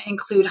also going to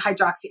include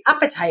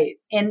hydroxyapatite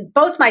in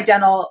both my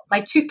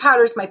tooth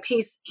powders, my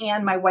paste,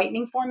 and my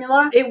whitening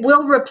formula. It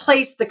will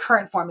replace the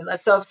current formula.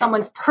 So if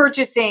someone's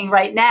purchasing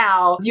right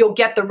now, you'll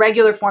get the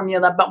regular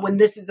formula, but when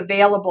this is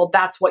available,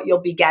 that's what you'll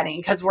be getting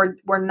because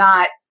we're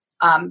not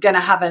going to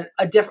have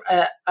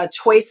a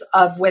choice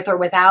of with or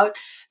without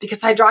because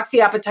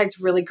hydroxyapatite is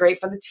really great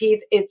for the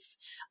teeth. It's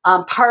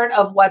part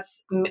of what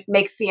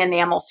makes the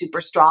enamel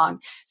super strong.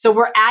 So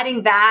we're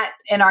adding that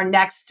in our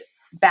next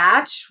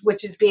batch,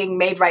 which is being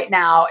made right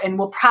now and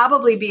will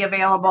probably be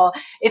available.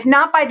 If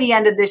not by the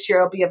end of this year,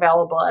 it'll be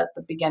available at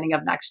the beginning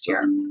of next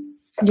year.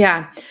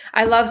 Yeah,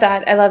 I love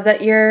that. I love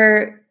that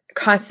you're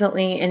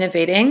constantly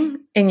innovating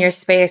in your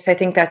space. I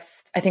think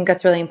that's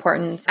really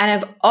important. And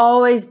I've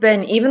always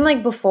been, even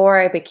like before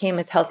I became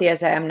as healthy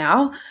as I am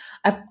now,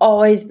 I've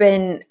always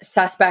been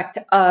suspect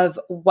of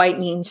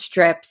whitening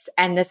strips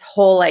and this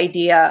whole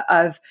idea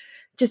of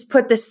just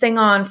put this thing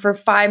on for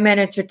 5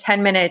 minutes or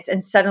 10 minutes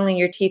and suddenly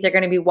your teeth are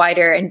going to be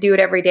whiter and do it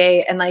every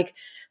day. And like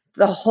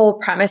the whole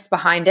premise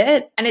behind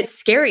it. And it's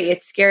scary.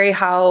 It's scary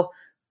how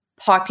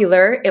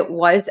popular it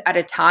was at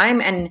a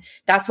time. And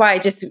that's why I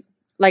just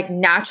like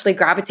naturally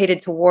gravitated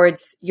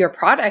towards your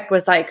product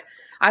was like,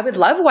 I would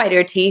love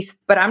whiter teeth,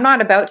 but I'm not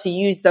about to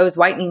use those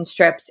whitening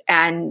strips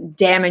and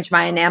damage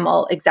my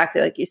enamel exactly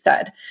like you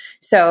said.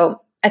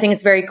 So I think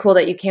it's very cool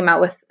that you came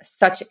out with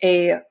such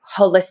a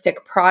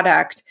holistic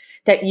product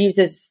that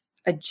uses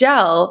a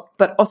gel,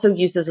 but also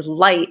uses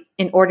light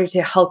in order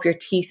to help your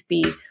teeth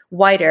be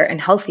whiter and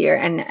healthier.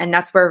 And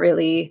that's where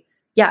really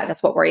yeah,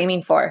 that's what we're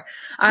aiming for.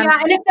 Yeah,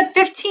 and it's a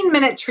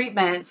 15-minute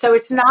treatment. So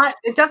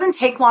it doesn't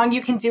take long.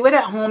 You can do it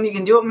at home. You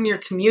can do it when you're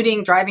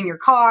commuting, driving your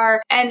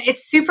car, and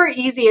it's super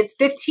easy. It's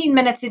 15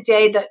 minutes a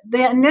day.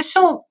 The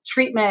initial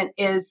treatment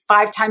is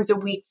 5 times a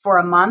week for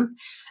a month.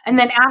 And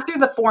then after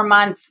the 4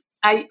 months,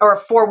 or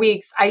 4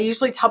 weeks, I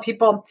usually tell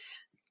people,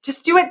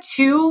 just do it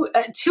two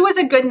is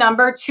a good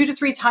number, 2 to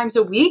 3 times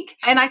a week.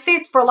 And I say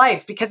it's for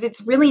life because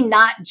it's really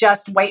not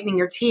just whitening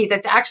your teeth.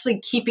 It's actually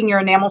keeping your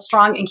enamel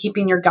strong and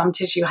keeping your gum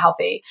tissue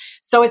healthy.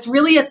 So it's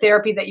really a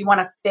therapy that you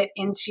want to fit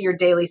into your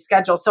daily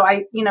schedule. So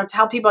I,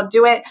 tell people,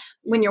 do it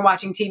when you're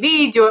watching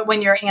TV, do it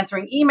when you're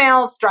answering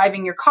emails,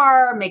 driving your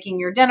car, making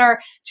your dinner.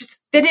 Just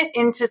fit it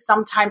into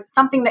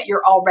something that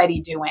you're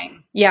already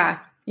doing. Yeah.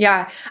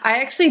 Yeah.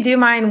 I actually do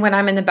mine when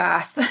I'm in the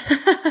bath.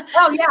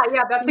 Oh,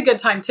 yeah. That's a good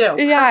time too.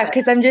 Yeah.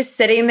 Because I'm just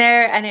sitting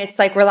there and it's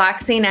like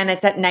relaxing and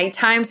it's at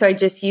nighttime. So I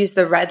just use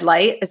the red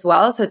light as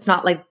well. So it's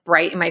not like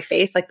bright in my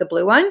face like the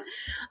blue one.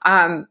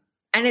 And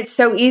it's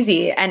so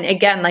easy. And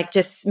again, like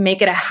just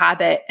make it a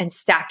habit and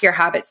stack your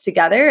habits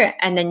together.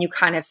 And then you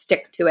kind of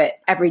stick to it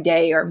every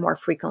day or more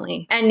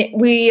frequently. And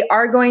we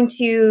are going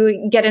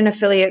to get an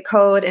affiliate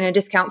code and a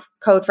discount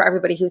code for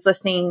everybody who's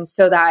listening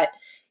so that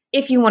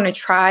if you want to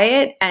try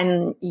it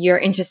and you're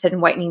interested in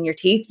whitening your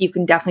teeth, you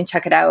can definitely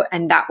check it out.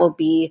 And that will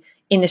be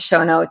in the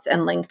show notes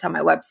and linked on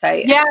my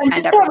website. Yeah, and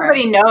just so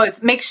everybody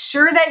knows, make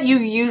sure that you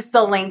use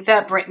the link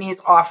that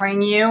Brittany's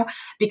offering you,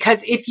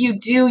 because if you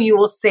do, you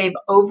will save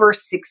over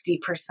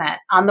 60%.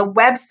 On the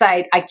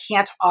website, I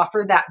can't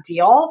offer that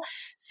deal.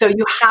 So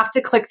you have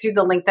to click through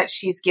the link that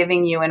she's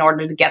giving you in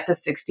order to get the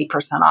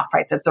 60% off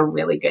price. It's a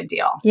really good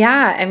deal.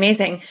 Yeah,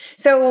 amazing.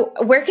 So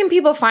where can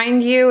people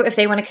find you if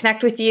they want to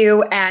connect with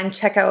you and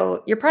check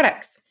out your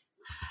products?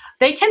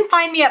 They can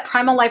find me at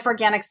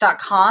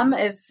primallifeorganics.com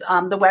is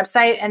the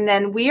website. And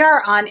then we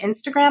are on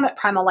Instagram at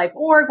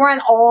primallifeorg. We're on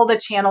all the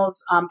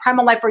channels.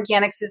 Primal Life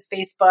Organics is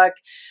Facebook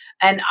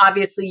and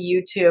obviously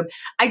YouTube.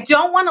 I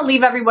don't want to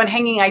leave everyone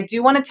hanging. I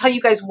do want to tell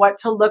you guys what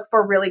to look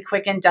for really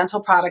quick in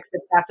dental products,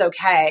 if that's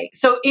okay.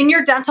 So in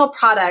your dental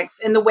products,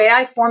 in the way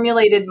I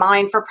formulated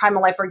mine for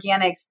Primal Life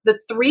Organics, the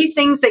 3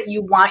 things that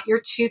you want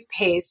your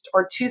toothpaste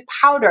or tooth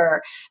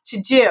powder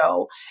to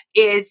do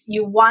is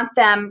you want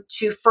them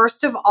to,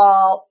 first of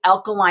all,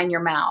 alkaline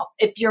your mouth.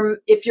 If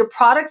your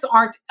products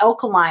aren't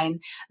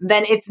alkaline,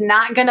 then it's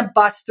not going to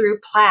bust through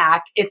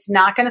plaque. It's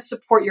not going to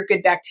support your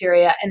good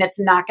bacteria, and it's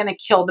not going to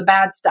kill the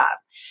bad stuff.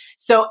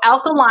 So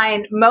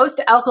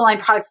most alkaline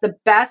products, the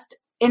best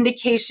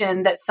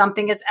indication that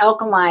something is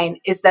alkaline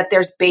is that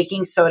there's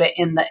baking soda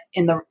in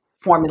the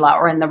formula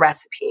or in the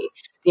recipe,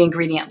 the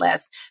ingredient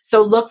list.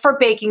 So look for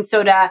baking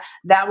soda.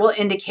 That will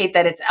indicate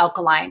that it's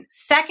alkaline.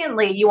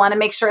 Secondly, you want to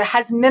make sure it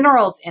has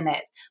minerals in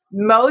it.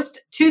 Most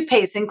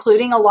toothpaste,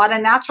 including a lot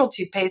of natural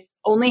toothpaste,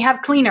 only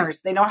have cleaners.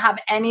 They don't have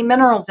any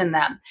minerals in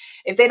them.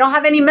 If they don't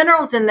have any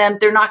minerals in them,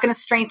 they're not going to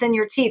strengthen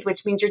your teeth,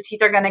 which means your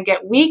teeth are going to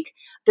get weak.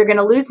 They're going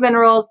to lose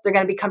minerals. They're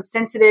going to become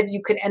sensitive.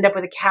 You could end up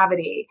with a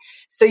cavity.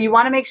 So you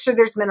want to make sure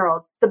there's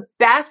minerals. The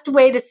best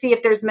way to see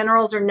if there's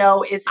minerals or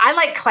no is I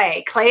like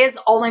clay. Clay is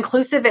all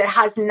inclusive. It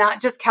has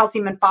not just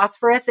calcium and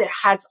phosphorus. It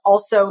has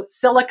also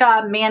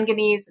silica,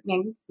 manganese,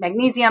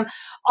 magnesium,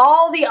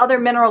 all the other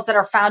minerals that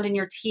are found in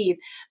your teeth.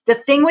 The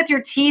thing with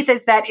your teeth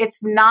is that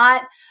it's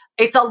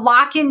a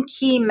lock and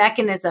key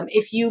mechanism.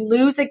 If you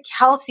lose a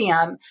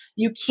calcium,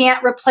 you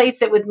can't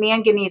replace it with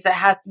manganese. It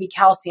has to be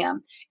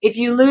calcium. If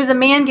you lose a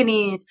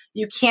manganese,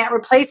 you can't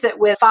replace it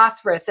with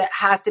phosphorus. It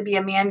has to be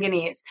a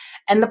manganese.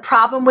 And the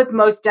problem with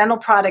most dental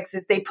products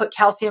is they put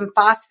calcium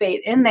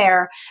phosphate in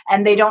there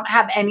and they don't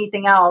have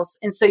anything else.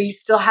 And so you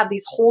still have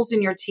these holes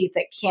in your teeth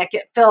that can't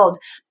get filled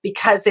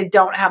because they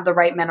don't have the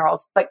right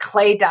minerals, but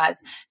clay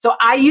does. So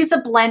I use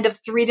a blend of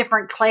 3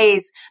 different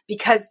clays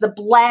because the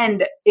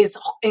blend is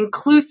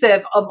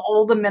inclusive of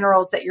all the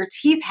minerals that your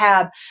teeth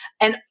have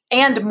and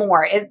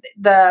more.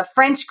 The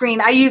French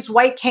green, I use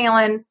white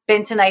kaolin,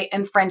 bentonite,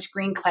 and French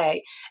green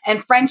clay.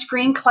 And French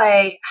green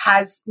clay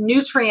has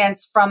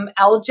nutrients from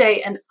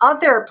algae and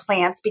other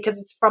plants because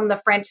it's from the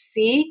French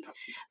Sea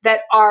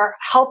that are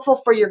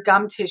helpful for your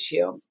gum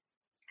tissue.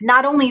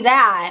 Not only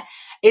that,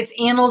 it's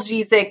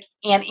analgesic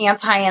and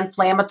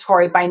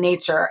anti-inflammatory by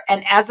nature.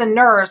 And as a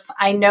nurse,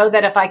 I know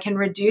that if I can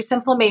reduce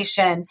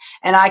inflammation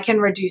and I can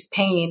reduce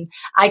pain,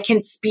 I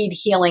can speed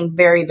healing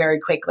very, very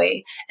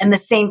quickly. And the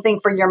same thing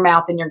for your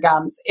mouth and your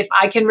gums. If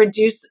I can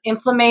reduce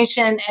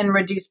inflammation and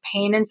reduce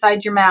pain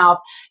inside your mouth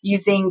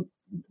using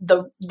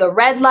the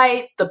red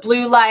light, the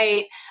blue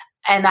light,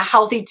 and a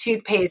healthy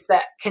toothpaste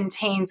that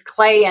contains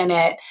clay in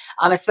it,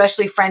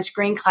 especially French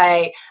green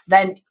clay,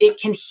 then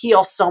it can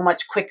heal so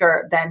much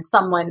quicker than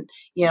someone,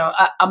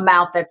 a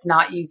mouth that's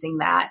not using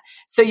that.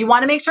 So you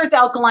want to make sure it's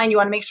alkaline. You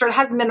want to make sure it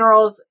has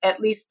minerals, at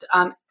least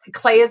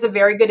clay is a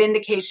very good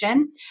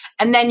indication.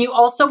 And then you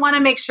also want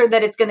to make sure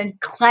that it's going to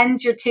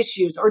cleanse your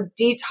tissues or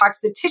detox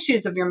the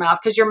tissues of your mouth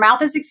because your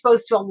mouth is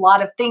exposed to a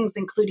lot of things,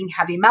 including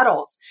heavy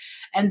metals.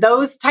 And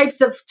those types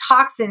of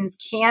toxins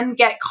can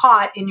get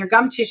caught in your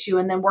gum tissue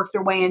and then work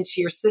their way into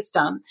your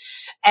system.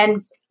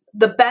 And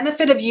The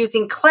benefit of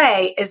using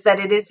clay is that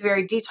it is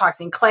very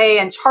detoxing. Clay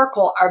and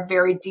charcoal are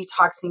very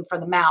detoxing for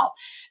the mouth.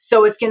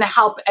 So it's going to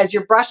help as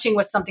you're brushing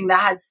with something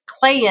that has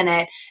clay in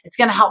it. It's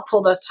going to help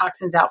pull those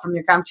toxins out from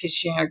your gum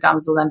tissue, and your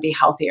gums will then be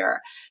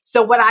healthier.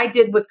 So what I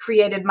did was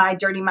created my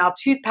Dirty Mouth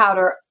tooth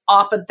powder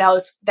off of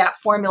that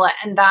formula.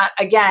 And that,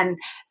 again,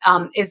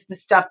 is the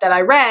stuff that I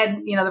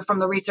read, from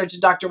the research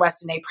of Dr.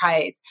 Weston A.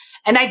 Price.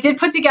 And I did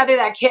put together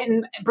that kit,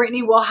 and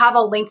Brittany will have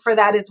a link for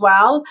that as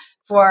well,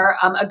 for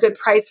a good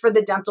price for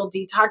the dental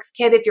detox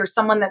kit. If you're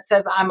someone that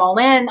says, I'm all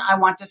in, I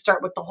want to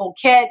start with the whole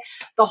kit.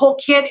 The whole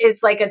kit is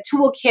like a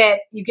tool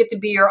kit. You get to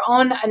be your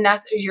own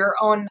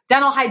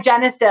dental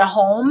hygienist at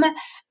home.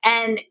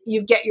 And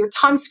you get your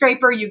tongue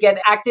scraper, you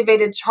get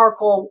activated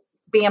charcoal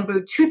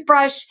bamboo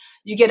toothbrush,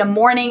 you get a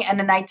morning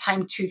and a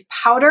nighttime tooth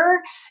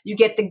powder, you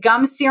get the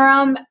gum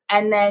serum,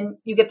 and then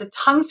you get the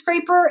tongue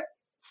scraper,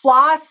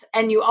 floss,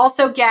 and you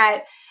also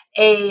get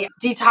a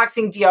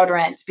detoxing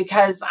deodorant,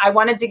 because I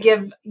wanted to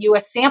give you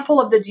a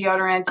sample of the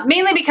deodorant,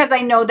 mainly because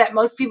I know that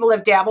most people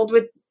have dabbled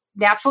with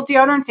natural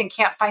deodorants and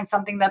can't find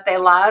something that they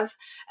love.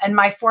 And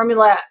my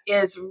formula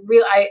is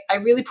real. I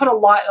really put a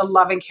lot of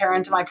love and care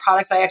into my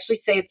products. I actually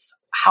say it's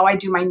how I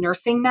do my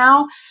nursing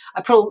now.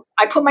 I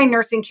put my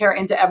nursing care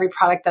into every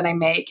product that I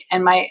make,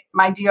 and my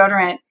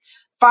deodorant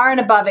far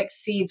and above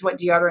exceeds what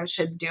deodorant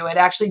should do. It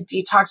actually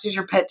detoxes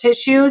your pit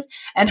tissues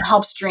and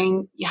helps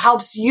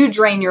you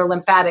drain your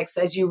lymphatics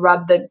as you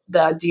rub the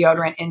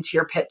deodorant into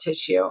your pit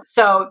tissue.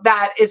 So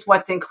that is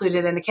what's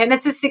included in the kit. And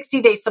it's a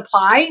 60-day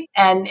supply.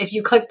 And if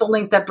you click the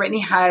link that Brittany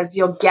has,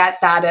 you'll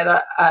get that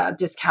at a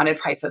discounted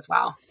price as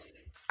well.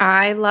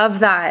 I love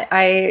that.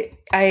 I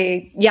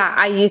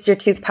use your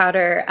tooth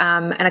powder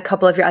and a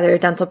couple of your other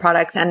dental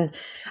products. And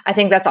I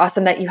think that's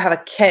awesome that you have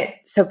a kit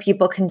so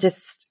people can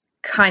just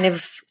kind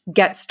of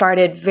get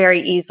started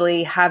very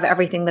easily, have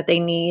everything that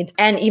they need,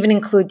 and even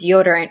include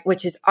deodorant,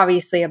 which is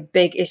obviously a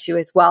big issue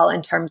as well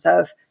in terms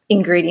of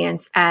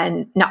ingredients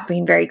and not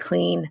being very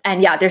clean.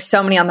 And yeah, there's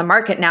so many on the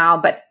market now,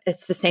 but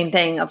it's the same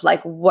thing of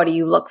like, what do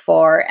you look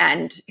for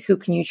and who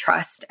can you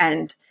trust?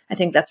 And I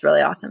think that's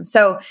really awesome.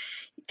 So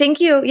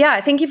thank you.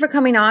 Yeah. Thank you for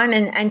coming on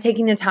and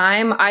taking the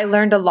time. I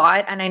learned a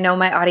lot, and I know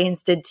my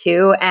audience did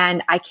too.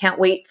 And I can't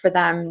wait for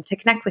them to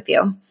connect with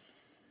you.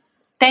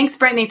 Thanks,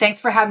 Brittany. Thanks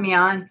for having me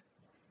on.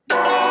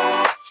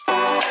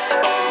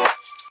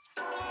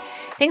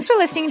 Thanks for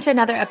listening to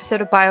another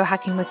episode of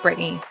Biohacking with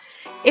Brittany.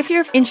 If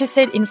you're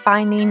interested in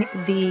finding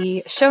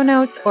the show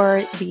notes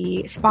or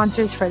the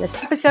sponsors for this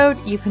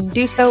episode, you can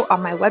do so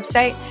on my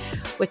website,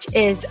 which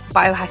is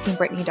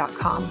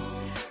biohackingbrittany.com.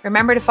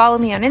 Remember to follow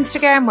me on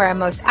Instagram, where I'm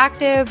most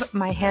active.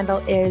 My handle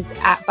is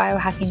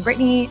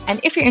 @biohackingbrittany.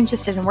 And if you're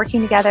interested in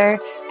working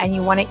together and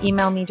you want to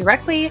email me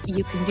directly,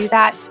 you can do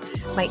that.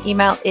 My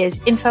email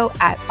is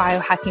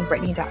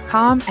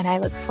info@biohackingbrittany.com. And I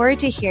look forward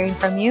to hearing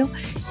from you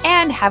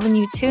and having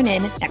you tune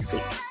in next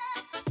week.